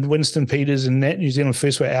 And Winston Peters and New Zealand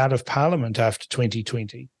First were out of Parliament after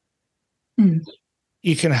 2020.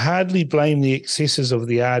 You can hardly blame the excesses of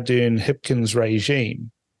the Ardern-Hipkins regime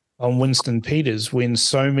on Winston Peters when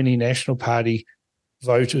so many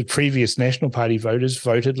previous National Party voters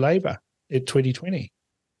voted Labour in 2020.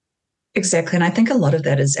 Exactly. And I think a lot of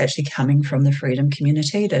that is actually coming from the freedom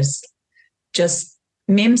community. There's just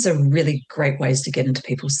memes are really great ways to get into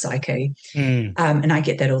people's psyche. And I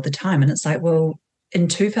get that all the time. And it's like, well, in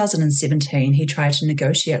 2017, he tried to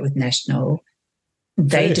negotiate with National.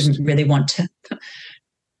 They didn't really want to,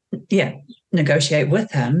 negotiate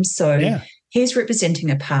with him. So he's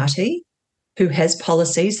representing a party who has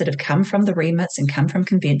policies that have come from the remits and come from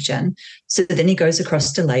convention. So then he goes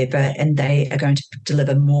across to Labour and they are going to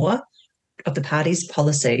deliver more of the party's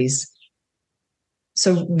policies.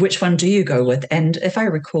 So which one do you go with? And if I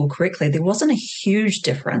recall correctly, there wasn't a huge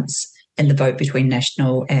difference in the vote between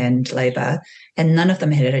National and Labour, and none of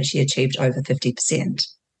them had actually achieved over 50%.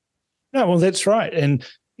 No, well, that's right. And,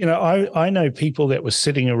 I know people that were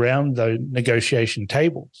sitting around the negotiation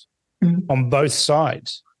tables on both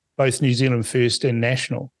sides, both New Zealand First and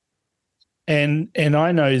National. And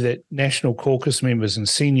I know that National Caucus members and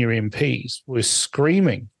senior MPs were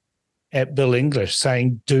screaming at Bill English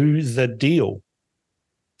saying, do the deal.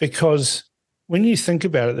 Because when you think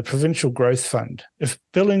about it, the Provincial Growth Fund, if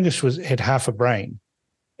Bill English had half a brain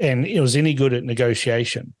and it was any good at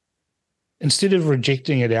negotiation, instead of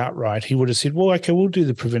rejecting it outright, he would have said, well, okay, we'll do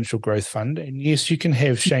the Provincial Growth Fund. And yes, you can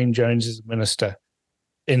have Shane Jones as a minister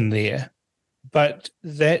in there, but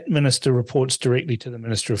that minister reports directly to the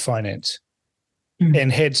Minister of Finance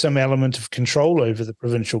and had some element of control over the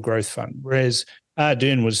Provincial Growth Fund, whereas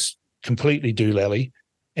Ardern was completely doolally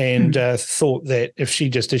and thought that if she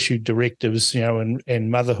just issued directives,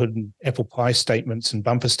 and motherhood and apple pie statements and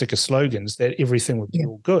bumper sticker slogans, that everything would be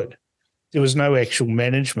all good. There was no actual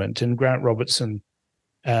management, and Grant Robertson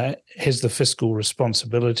has the fiscal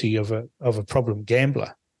responsibility of a problem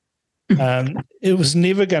gambler. It was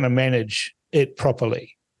never going to manage it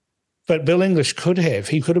properly. But Bill English could have.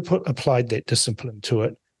 He could have applied that discipline to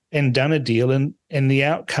it and done a deal, and the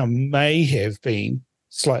outcome may have been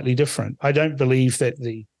slightly different. I don't believe that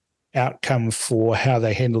the outcome for how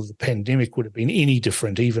they handled the pandemic would have been any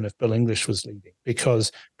different, even if Bill English was leading,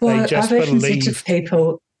 because they just I've often believe. said to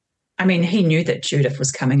people, he knew that Judith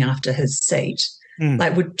was coming after his seat.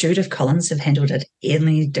 Like, would Judith Collins have handled it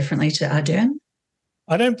any differently to Ardern?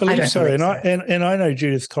 I don't believe so. And I know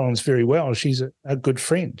Judith Collins very well. She's a good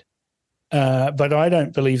friend. But I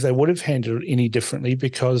don't believe they would have handled it any differently,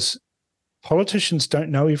 because politicians don't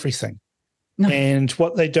know everything. No. And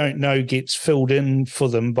what they don't know gets filled in for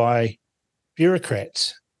them by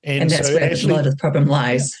bureaucrats. And that's so where a lot of the problem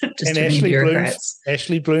lies. Just and too many bureaucrats.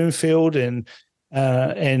 Ashley Bloomfield and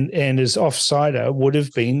his offsider would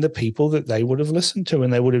have been the people that they would have listened to,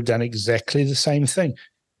 and they would have done exactly the same thing.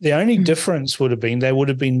 The only difference would have been they would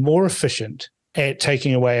have been more efficient at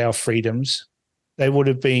taking away our freedoms. They would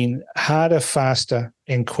have been harder, faster,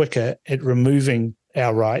 and quicker at removing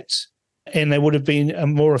our rights, and they would have been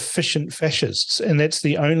more efficient fascists. And that's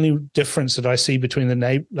the only difference that I see between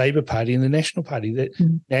the Labour Party and the National Party, that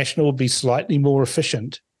National would be slightly more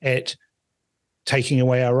efficient at taking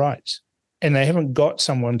away our rights. And they haven't got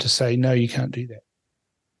someone to say, no, you can't do that.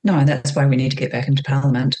 No, and that's why we need to get back into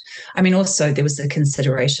Parliament. Also, there was the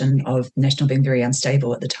consideration of National being very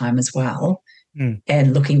unstable at the time as well.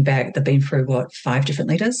 And looking back, they've been through, 5 different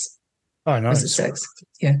leaders? Oh, no. Was it 6?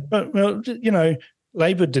 Yeah. But,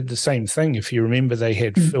 Labour did the same thing. If you remember, they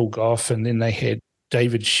had Phil Goff, and then they had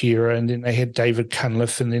David Shearer, and then they had David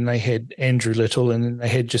Cunliffe, and then they had Andrew Little, and then they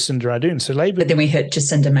had Jacinda Ardern. So Labour. But then we hit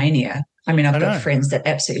Jacinda Mania. I've got friends that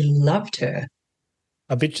absolutely loved her.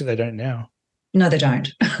 I bet you they don't now. No, they don't.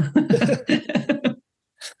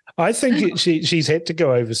 I think she's had to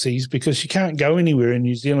go overseas because she can't go anywhere in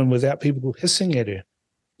New Zealand without people hissing at her.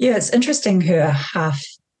 Yeah, it's interesting, her half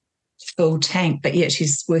full tank, but yet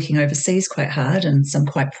she's working overseas quite hard in some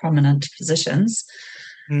quite prominent positions.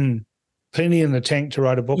 Plenty in the tank to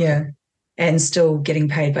write a book. Yeah, and still getting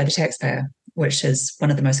paid by the taxpayer, which is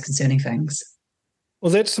one of the most concerning things.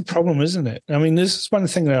 Well, that's the problem, isn't it? This is one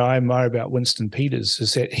thing that I admire about Winston Peters,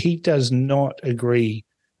 is that he does not agree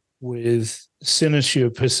with sinecure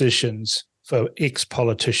positions for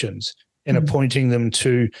ex-politicians and appointing them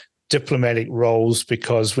to diplomatic roles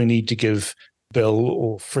because we need to give Bill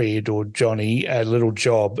or Fred or Johnny a little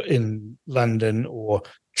job in London or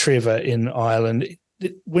Trevor in Ireland.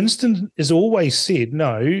 Winston has always said,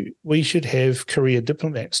 no, we should have career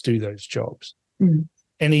diplomats do those jobs.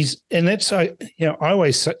 And that's, I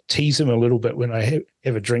always tease him a little bit when I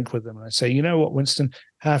have a drink with him. And I say, you know what, Winston,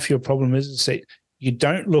 half your problem is that you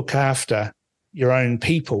don't look after your own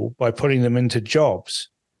people by putting them into jobs.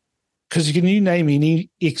 Because can you name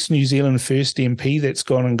any ex-New Zealand First MP that's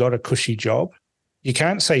gone and got a cushy job? You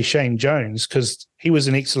can't say Shane Jones, because he was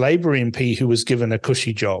an ex-Labour MP who was given a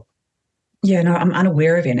cushy job. Yeah, no, I'm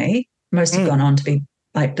unaware of any. Most have gone on to be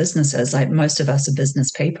like businesses. Like, most of us are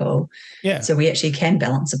business people. Yeah. So we actually can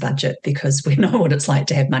balance a budget because we know what it's like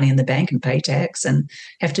to have money in the bank and pay tax and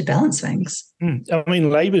have to balance things.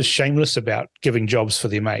 Labour's shameless about giving jobs for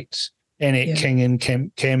their mates. Annette King in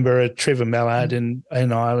Canberra, Trevor Mallard in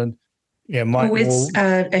Ireland. Yeah, Mike where's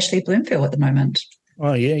Ashley Bloomfield at the moment?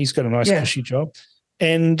 Oh, yeah, he's got a nice cushy job.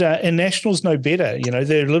 And National's no better.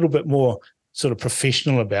 They're a little bit more sort of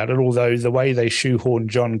professional about it, although the way they shoehorned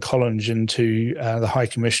John Collins into the High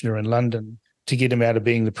Commissioner in London to get him out of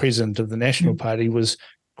being the president of the National Party was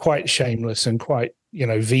quite shameless and quite,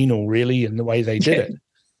 venal, really, in the way they did it.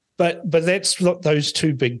 But that's what those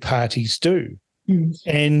two big parties do. Mm.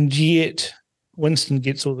 And yet Winston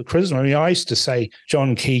gets all the charisma. I mean, I used to say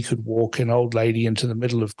John Key could walk an old lady into the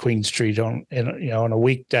middle of Queen Street on a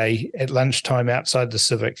weekday at lunchtime outside the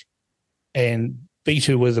Civic and beat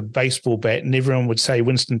her with a baseball bat, and everyone would say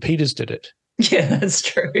Winston Peters did it. Yeah, that's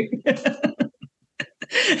true.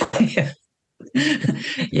 Yeah.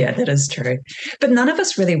 Yeah, that is true. But none of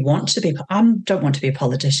us really want to be, don't want to be a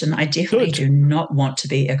politician. I definitely do not want to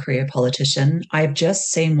be a career politician. I've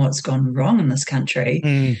just seen what's gone wrong in this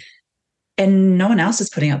country. And no one else is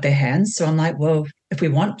putting up their hands. So I'm like, well, if we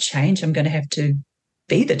want change, I'm going to have to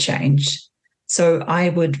be the change. So I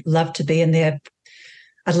would love to be in there.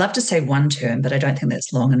 I'd love to say one term, but I don't think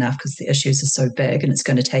that's long enough because the issues are so big and it's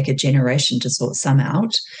going to take a generation to sort some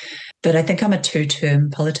out. But I think I'm a 2-term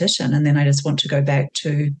politician, and then I just want to go back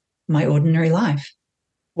to my ordinary life.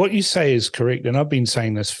 What you say is correct, and I've been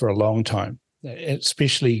saying this for a long time,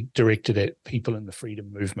 especially directed at people in the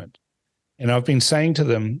freedom movement. And I've been saying to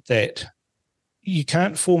them that you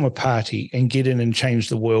can't form a party and get in and change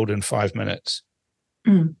the world in 5 minutes.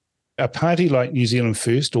 A party like New Zealand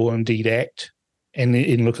First, or indeed ACT,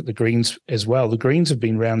 and look at the Greens as well. The Greens have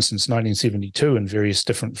been around since 1972 in various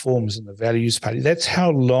different forms in the Values Party. That's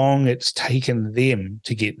how long it's taken them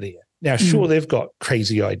to get there. Now, sure, they've got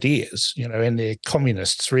crazy ideas, and they're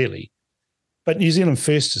communists, really. But New Zealand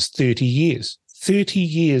First is 30 years. 30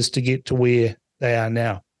 years to get to where they are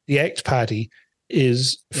now. The ACT Party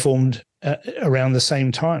is formed around the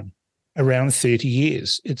same time, around 30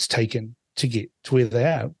 years it's taken to get to where they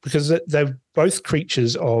are, because they're both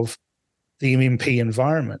creatures of the MMP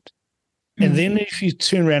environment. And then if you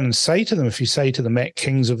turn around and say to them, if you say to the Matt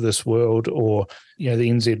Kings of this world, or the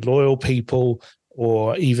NZ Loyal people,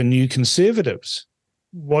 or even New Conservatives,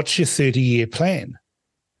 what's your 30-year plan?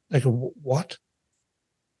 They go, what?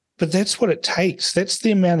 But that's what it takes. That's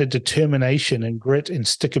the amount of determination and grit and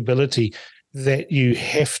stickability that you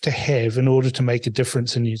have to have in order to make a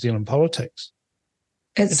difference in New Zealand politics.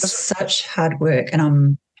 It's such hard work.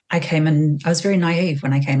 And I came in, I was very naive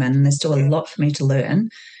when I came in, and there's still a lot for me to learn.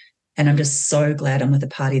 And I'm just so glad I'm with a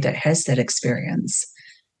party that has that experience,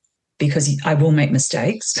 because I will make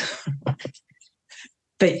mistakes.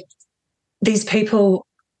 But these people,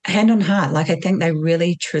 hand on heart, I think they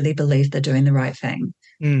really, truly believe they're doing the right thing.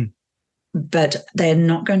 But they're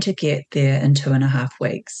not going to get there in 2.5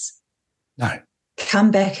 weeks. No.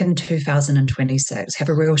 Come back in 2026, have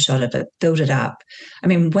a real shot of it, build it up. I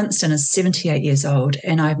mean, Winston is 78 years old,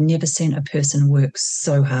 and I've never seen a person work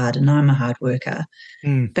so hard, and I'm a hard worker.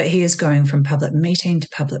 But he is going from public meeting to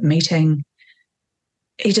public meeting.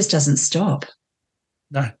 He just doesn't stop.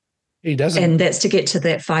 No, he doesn't. And that's to get to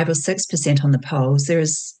that 5 or 6% on the polls.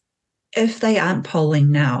 If they aren't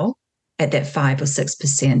polling now at that 5 or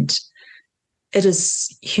 6%, it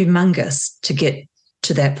is humongous to get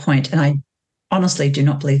to that point. And I honestly do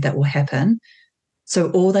not believe that will happen. So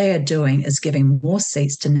all they are doing is giving more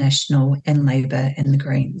seats to National and Labour and the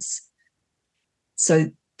Greens. So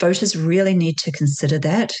voters really need to consider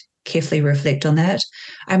that, carefully reflect on that.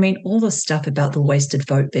 I mean, all the stuff about the wasted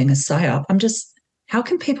vote being a psyop, how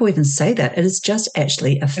can people even say that? It is just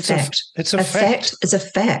actually a fact. It's a fact. It's a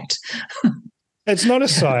fact. It's not a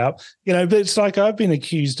psyop, but it's like I've been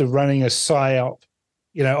accused of running a psyop,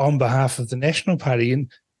 on behalf of the National Party. And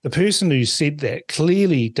the person who said that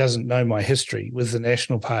clearly doesn't know my history with the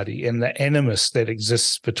National Party and the animus that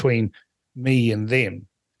exists between me and them.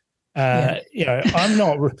 I'm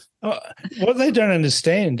not. What they don't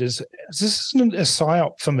understand is this isn't a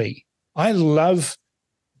psyop for me. I love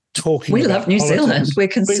talking. We about love New politics. Zealand. We're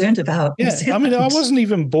concerned about New Zealand. I mean, I wasn't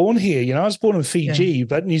even born here. I was born in Fiji,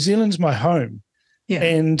 but New Zealand's my home. Yeah.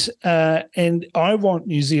 And I want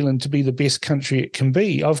New Zealand to be the best country it can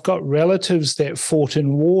be. I've got relatives that fought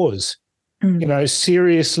in wars,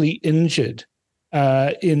 seriously injured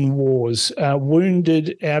in wars,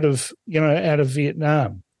 wounded out of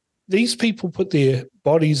Vietnam. These people put their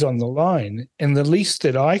bodies on the line, and the least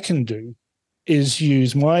that I can do is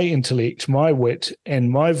use my intellect, my wit, and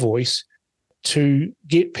my voice to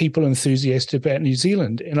get people enthusiastic about New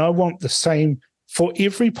Zealand. And I want the same for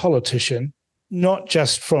every politician, not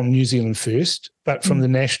just from New Zealand First, but from the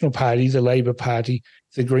National Party, the Labour Party,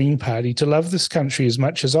 the Green Party, to love this country as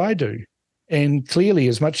much as I do, and clearly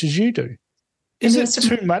as much as you do. Is it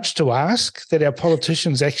too much to ask that our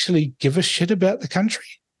politicians actually give a shit about the country?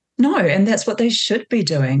 No, and that's what they should be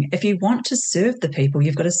doing. If you want to serve the people,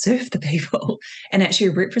 you've got to serve the people and actually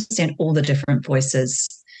represent all the different voices,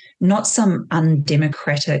 not some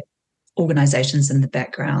undemocratic organisations in the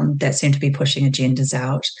background that seem to be pushing agendas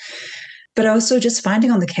out. But also just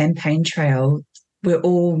finding on the campaign trail we're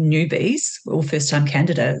all newbies, we're all first-time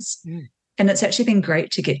candidates. And it's actually been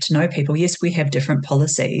great to get to know people. Yes, we have different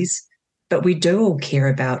policies, but we do all care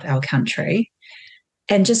about our country.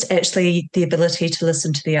 And just actually the ability to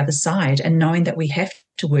listen to the other side and knowing that we have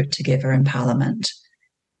to work together in Parliament.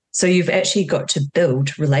 So you've actually got to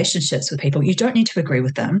build relationships with people. You don't need to agree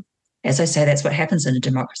with them. As I say, that's what happens in a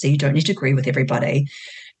democracy. You don't need to agree with everybody.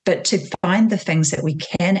 But to find the things that we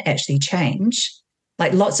can actually change,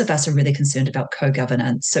 like lots of us are really concerned about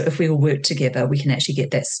co-governance. So if we all work together, we can actually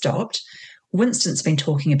get that stopped. Winston's been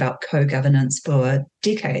talking about co-governance for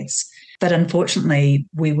decades. But unfortunately,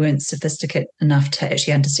 we weren't sophisticated enough to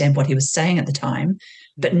actually understand what he was saying at the time.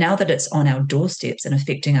 But now that it's on our doorsteps and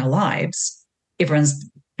affecting our lives,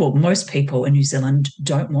 most people in New Zealand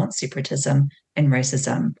don't want separatism and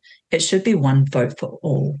racism. It should be one vote for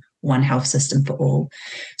all, one health system for all.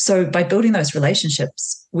 So by building those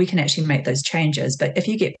relationships, we can actually make those changes. But if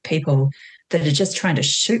you get people that are just trying to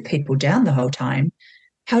shoot people down the whole time,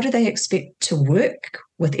 how do they expect to work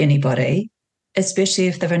with anybody, especially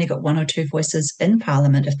if they've only got one or two voices in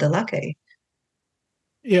Parliament, if they're lucky?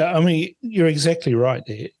 Yeah, I mean, you're exactly right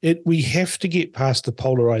there. We have to get past the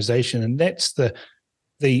polarization, and that's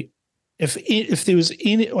if there was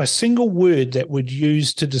a single word that would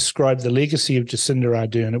use to describe the legacy of Jacinda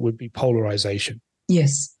Ardern, it would be polarization.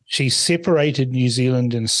 Yes. She separated New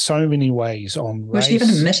Zealand in so many ways on race. Well, she even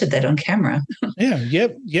admitted that on camera.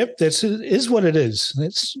 Yep. That is what it is.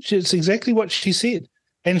 It's exactly what she said.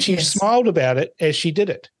 And she smiled about it as she did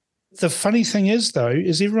it. The funny thing is, though,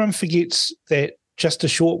 is everyone forgets that just a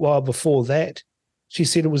short while before that, she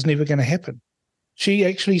said it was never going to happen. She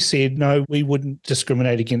actually said, no, we wouldn't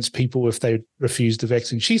discriminate against people if they refused the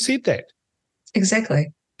vaccine. She said that.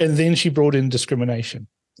 Exactly. And then she brought in discrimination.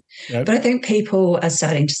 But I think people are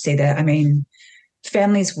starting to see that. I mean,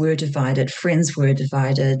 families were divided, friends were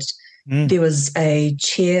divided. There was a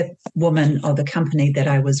chairwoman of a company that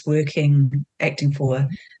I was acting for,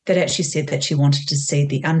 that actually said that she wanted to see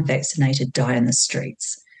the unvaccinated die in the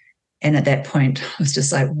streets. And at that point, I was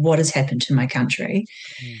just like, what has happened to my country?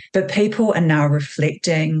 But people are now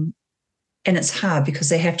reflecting, and it's hard because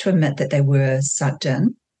they have to admit that they were sucked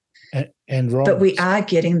in. And wrong. But we are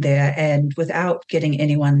getting there, and without getting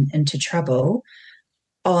anyone into trouble,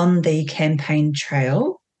 on the campaign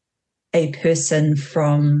trail, a person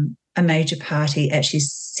from a major party actually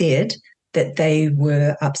said that they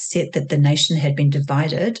were upset that the nation had been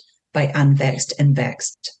divided by unvaxxed and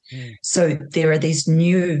vaxxed. So there are these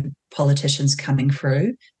new politicians coming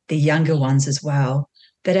through, the younger ones as well,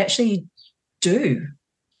 that actually do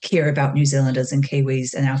care about New Zealanders and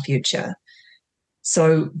Kiwis and our future.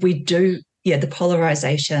 So we do, the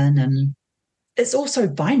polarization, and it's also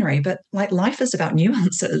binary, but like life is about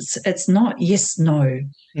nuances. It's not yes, no.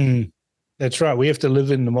 That's right. We have to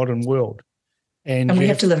live in the modern world. And we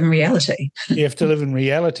have to live in reality. You have to live in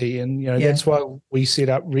reality. And, that's why we set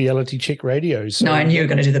up Reality Check Radio. So, no, I knew you were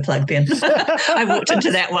going to do the plug then. I walked into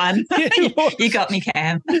that one. You got me,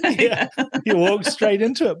 Cam. You walked straight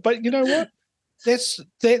into it. But you know what?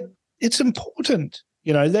 It's important.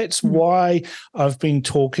 That's why I've been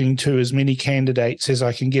talking to as many candidates as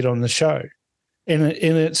I can get on the show. And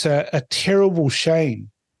it's a terrible shame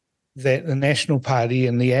that the National Party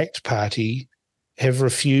and the ACT Party have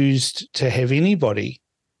refused to have anybody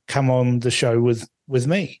come on the show with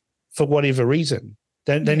me for whatever reason.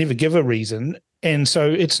 They never give a reason. And so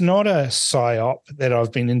it's not a psyop that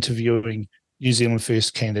I've been interviewing New Zealand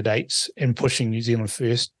First candidates and pushing New Zealand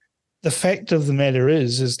First. The fact of the matter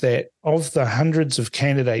is that of the hundreds of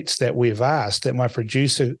candidates that we've asked, that my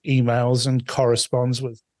producer emails and corresponds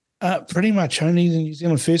with, pretty much only the New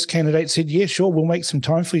Zealand First candidate said, yeah, sure, we'll make some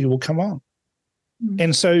time for you, we'll come on.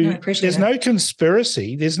 And so there's no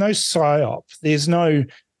conspiracy, there's no psyop, there's no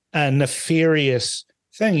nefarious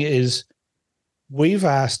thing. We've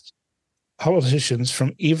asked politicians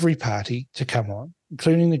from every party to come on,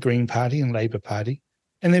 including the Green Party and Labour Party,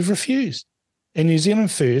 and they've refused. And New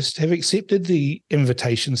Zealand First have accepted the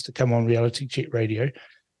invitations to come on Reality Check Radio.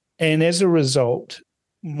 And as a result,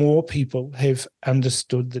 more people have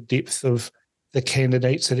understood the depth of the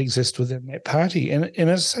candidates that exist within that party. And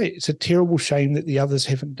as I say, it's a terrible shame that the others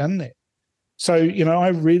haven't done that. So, I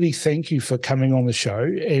really thank you for coming on the show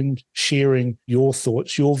and sharing your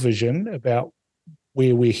thoughts, your vision about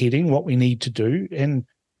where we're heading, what we need to do. And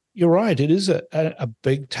you're right, it is a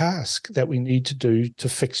big task that we need to do to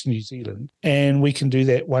fix New Zealand. And we can do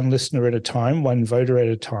that one listener at a time, one voter at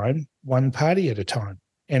a time, one party at a time.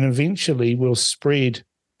 And eventually we'll spread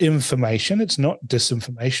information. It's not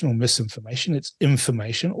disinformation or misinformation. It's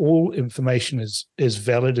information. All information is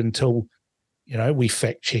valid until, we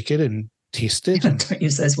fact check it and test it. Don't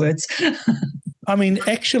use those words. I mean,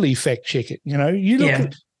 actually fact check it. You know, you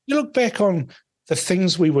look back on the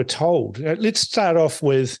things we were told. Let's start off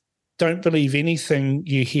with don't believe anything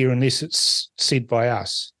you hear unless it's said by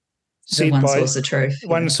us. One source of truth.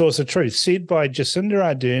 One source of truth. Said by Jacinda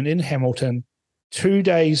Ardern in Hamilton 2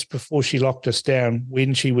 days before she locked us down,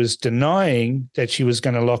 when she was denying that she was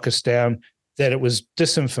going to lock us down, that it was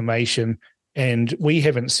disinformation and we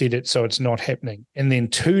haven't said it, so it's not happening. And then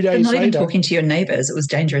 2 days later— not even talking to your neighbours. It was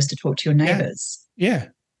dangerous to talk to your neighbours. Yeah.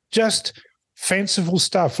 Just fanciful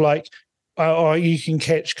stuff like, oh, you can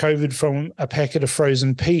catch COVID from a packet of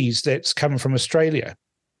frozen peas that's come from Australia.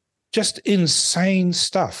 Just insane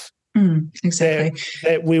stuff. Exactly.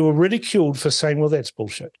 That we were ridiculed for saying, well, that's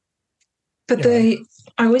bullshit. But I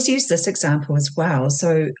always use this example as well.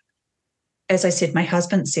 So, as I said, my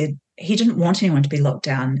husband said he didn't want anyone to be locked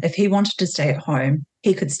down. If he wanted to stay at home,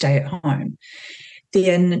 he could stay at home.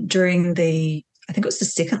 Then during I think it was the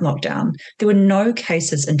second lockdown, there were no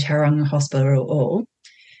cases in Tauranga Hospital at all.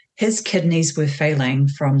 His kidneys were failing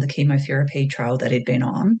from the chemotherapy trial that he'd been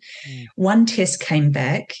on. One test came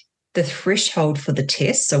back. The threshold for the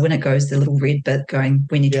test, so when it goes, the little red bit going,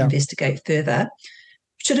 we need to investigate further,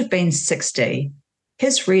 should have been 60.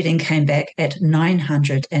 His reading came back at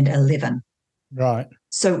 911. Right.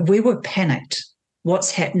 So we were panicked.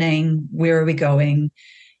 What's happening? Where are we going?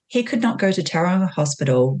 He could not go to Tauranga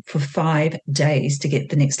Hospital for 5 days to get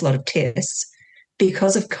the next lot of tests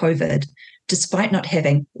because of COVID, despite not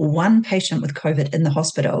having one patient with COVID in the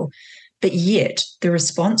hospital. But yet the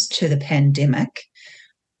response to the pandemic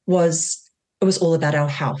was all about our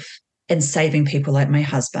health and saving people like my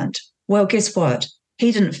husband. Well, guess what?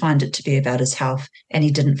 He didn't find it to be about his health, and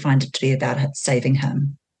he didn't find it to be about saving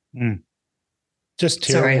him. Just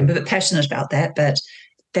terrible. Sorry, I'm a bit passionate about that, but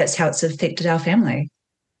that's how it's affected our family.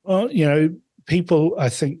 Well, you know, people, I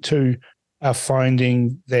think, too, are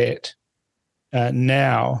finding that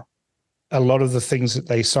now a lot of the things that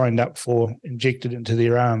they signed up for, injected into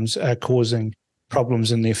their arms, are causing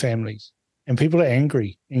problems in their families. And people are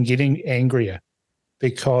angry and getting angrier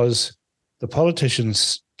because the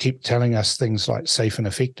politicians keep telling us things like safe and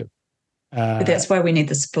effective. But that's why we need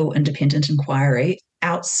this full independent inquiry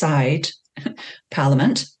outside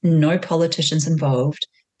Parliament, no politicians involved,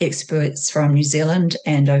 experts from New Zealand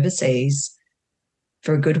and overseas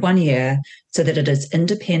for a good 1 year, so that it is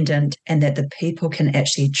independent and that the people can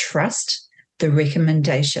actually trust the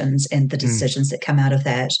recommendations and the decisions that come out of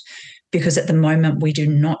that. Because at the moment, we do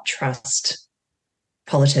not trust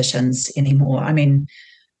politicians anymore. I mean,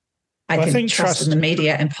 I think trust in the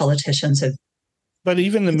media and politicians have. But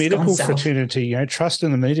even the medical fraternity, you know, trust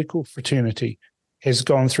in the medical fraternity has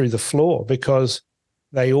gone through the floor because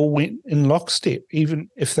they all went in lockstep, even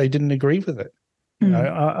if they didn't agree with it. You know,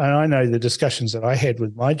 I know the discussions that I had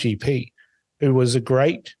with my GP, who was a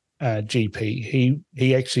great GP.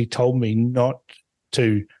 He actually told me not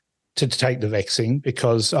to take the vaccine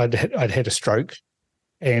because I'd had a stroke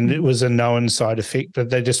and it was a known side effect,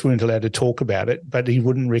 but they just weren't allowed to talk about it. But he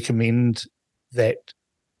wouldn't recommend that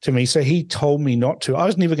to me. So he told me not to. I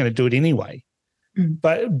was never going to do it anyway.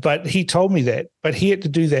 But he told me that. But he had to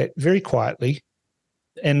do that very quietly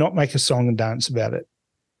and not make a song and dance about it,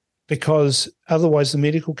 because otherwise the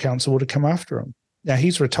medical council would have come after him. Now,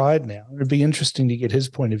 he's retired now. It'd be interesting to get his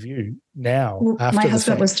point of view now. Well, after my the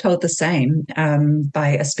husband fact. was told the same by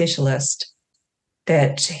a specialist,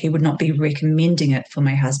 that he would not be recommending it for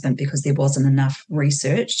my husband because there wasn't enough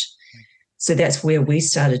research. So that's where we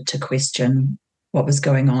started to question what was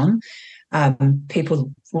going on.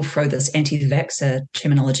 People will throw this anti-vaxxer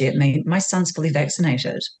terminology at me. My son's fully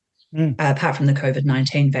vaccinated, apart from the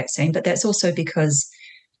COVID-19 vaccine, but that's also because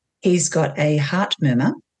he's got a heart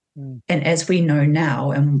murmur. And as we know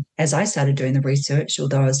now, and as I started doing the research,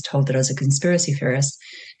 although I was told that I was a conspiracy theorist,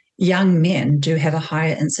 young men do have a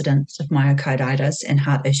higher incidence of myocarditis and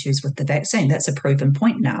heart issues with the vaccine. That's a proven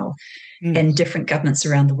point now. And different governments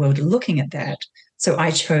around the world are looking at that. So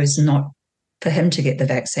I chose not for him to get the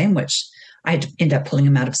vaccine, which I'd end up pulling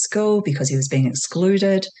him out of school because he was being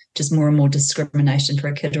excluded, just more and more discrimination for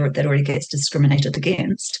a kid that already gets discriminated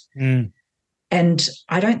against. And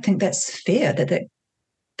I don't think that's fair that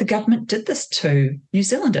the government did this to New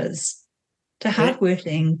Zealanders, to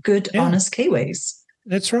hardworking, good, honest Kiwis.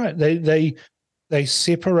 That's right. They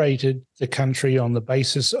separated the country on the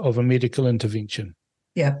basis of a medical intervention.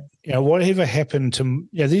 Yeah. You know, whatever happened to,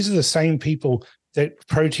 these are the same people that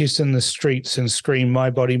protest in the streets and scream, my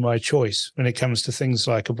body, my choice, when it comes to things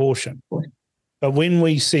like abortion. But when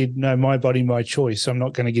we said, no, my body, my choice, I'm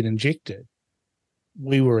not going to get injected,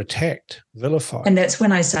 we were attacked, vilified. And that's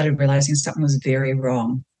when I started realizing something was very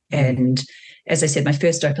wrong. And as I said, my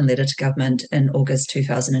first open letter to government in August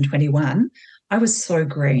 2021, I was so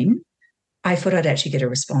green. I thought I'd actually get a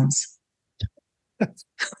response.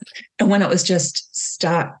 And when it was just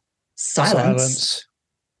stark silence,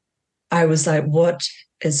 I was like, what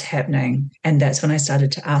is happening? And that's when I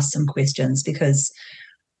started to ask some questions, because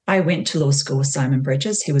I went to law school with Simon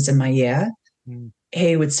Bridges. He was in my year.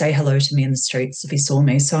 He would say hello to me in the streets if he saw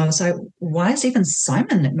me. So I was like, why is even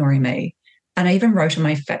Simon ignoring me? And I even wrote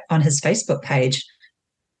on his Facebook page,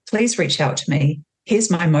 please reach out to me.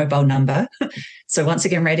 Here's my mobile number. So once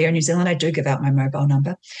again, Radio New Zealand, I do give out my mobile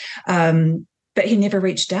number. But he never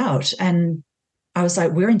reached out. And I was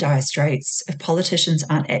like, we're in dire straits. If politicians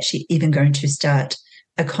aren't actually even going to start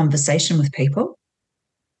a conversation with people,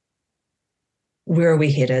 where are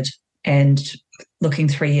we headed? And looking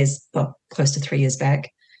close to 3 years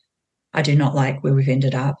back, I do not like where we've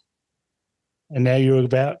ended up. And now you're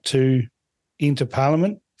about to enter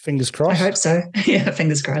Parliament, fingers crossed. I hope so. Yeah,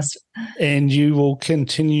 fingers crossed. And you will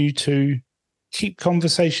continue to keep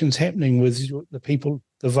conversations happening with the people,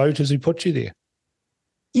 the voters who put you there.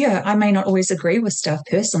 Yeah, I may not always agree with stuff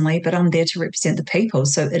personally, but I'm there to represent the people.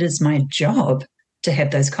 So it is my job to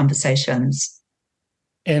have those conversations.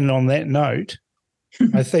 And on that note,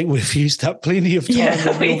 I think we've used up plenty of time,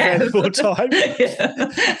 valuable time. Yeah.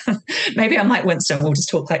 Maybe I'm like Winston. We'll just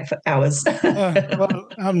talk like for hours. Well,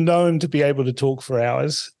 I'm known to be able to talk for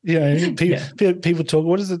hours. People talk.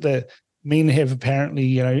 What is it? The men have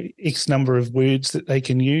apparently, X number of words that they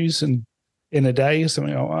can use in a day or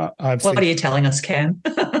something. What are you telling us, Cam?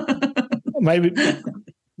 Maybe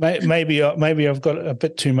I've got a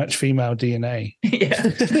bit too much female DNA.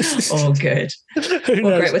 Yeah. Oh, good.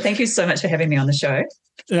 Well, great. Well, thank you so much for having me on the show.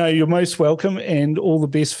 No, you're most welcome, and all the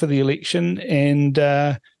best for the election. And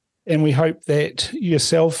we hope that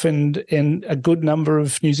yourself and a good number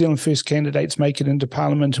of New Zealand First candidates make it into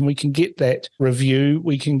Parliament, and we can get that review,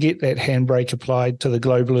 we can get that handbrake applied to the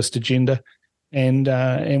globalist agenda,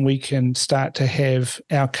 and we can start to have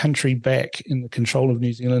our country back in the control of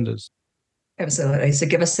New Zealanders. Absolutely. So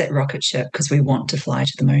give us that rocket ship, because we want to fly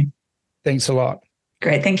to the moon. Thanks a lot.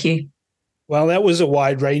 Great. Thank you. Well, that was a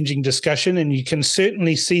wide-ranging discussion, and you can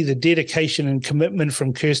certainly see the dedication and commitment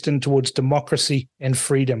from Kirsten towards democracy and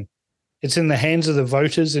freedom. It's in the hands of the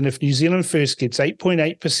voters, and if New Zealand First gets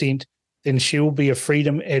 8.8%, then she will be a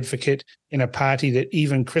freedom advocate in a party that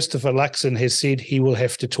even Christopher Luxon has said he will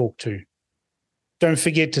have to talk to. Don't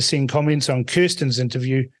forget to send comments on Kirsten's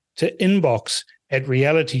interview to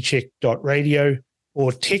inbox@realitycheck.radio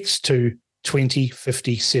or text to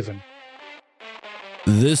 2057.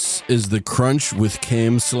 This is The Crunch with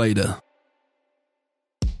Cam Slater.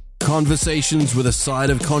 Conversations with a side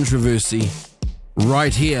of controversy,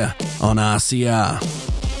 right here on RCR.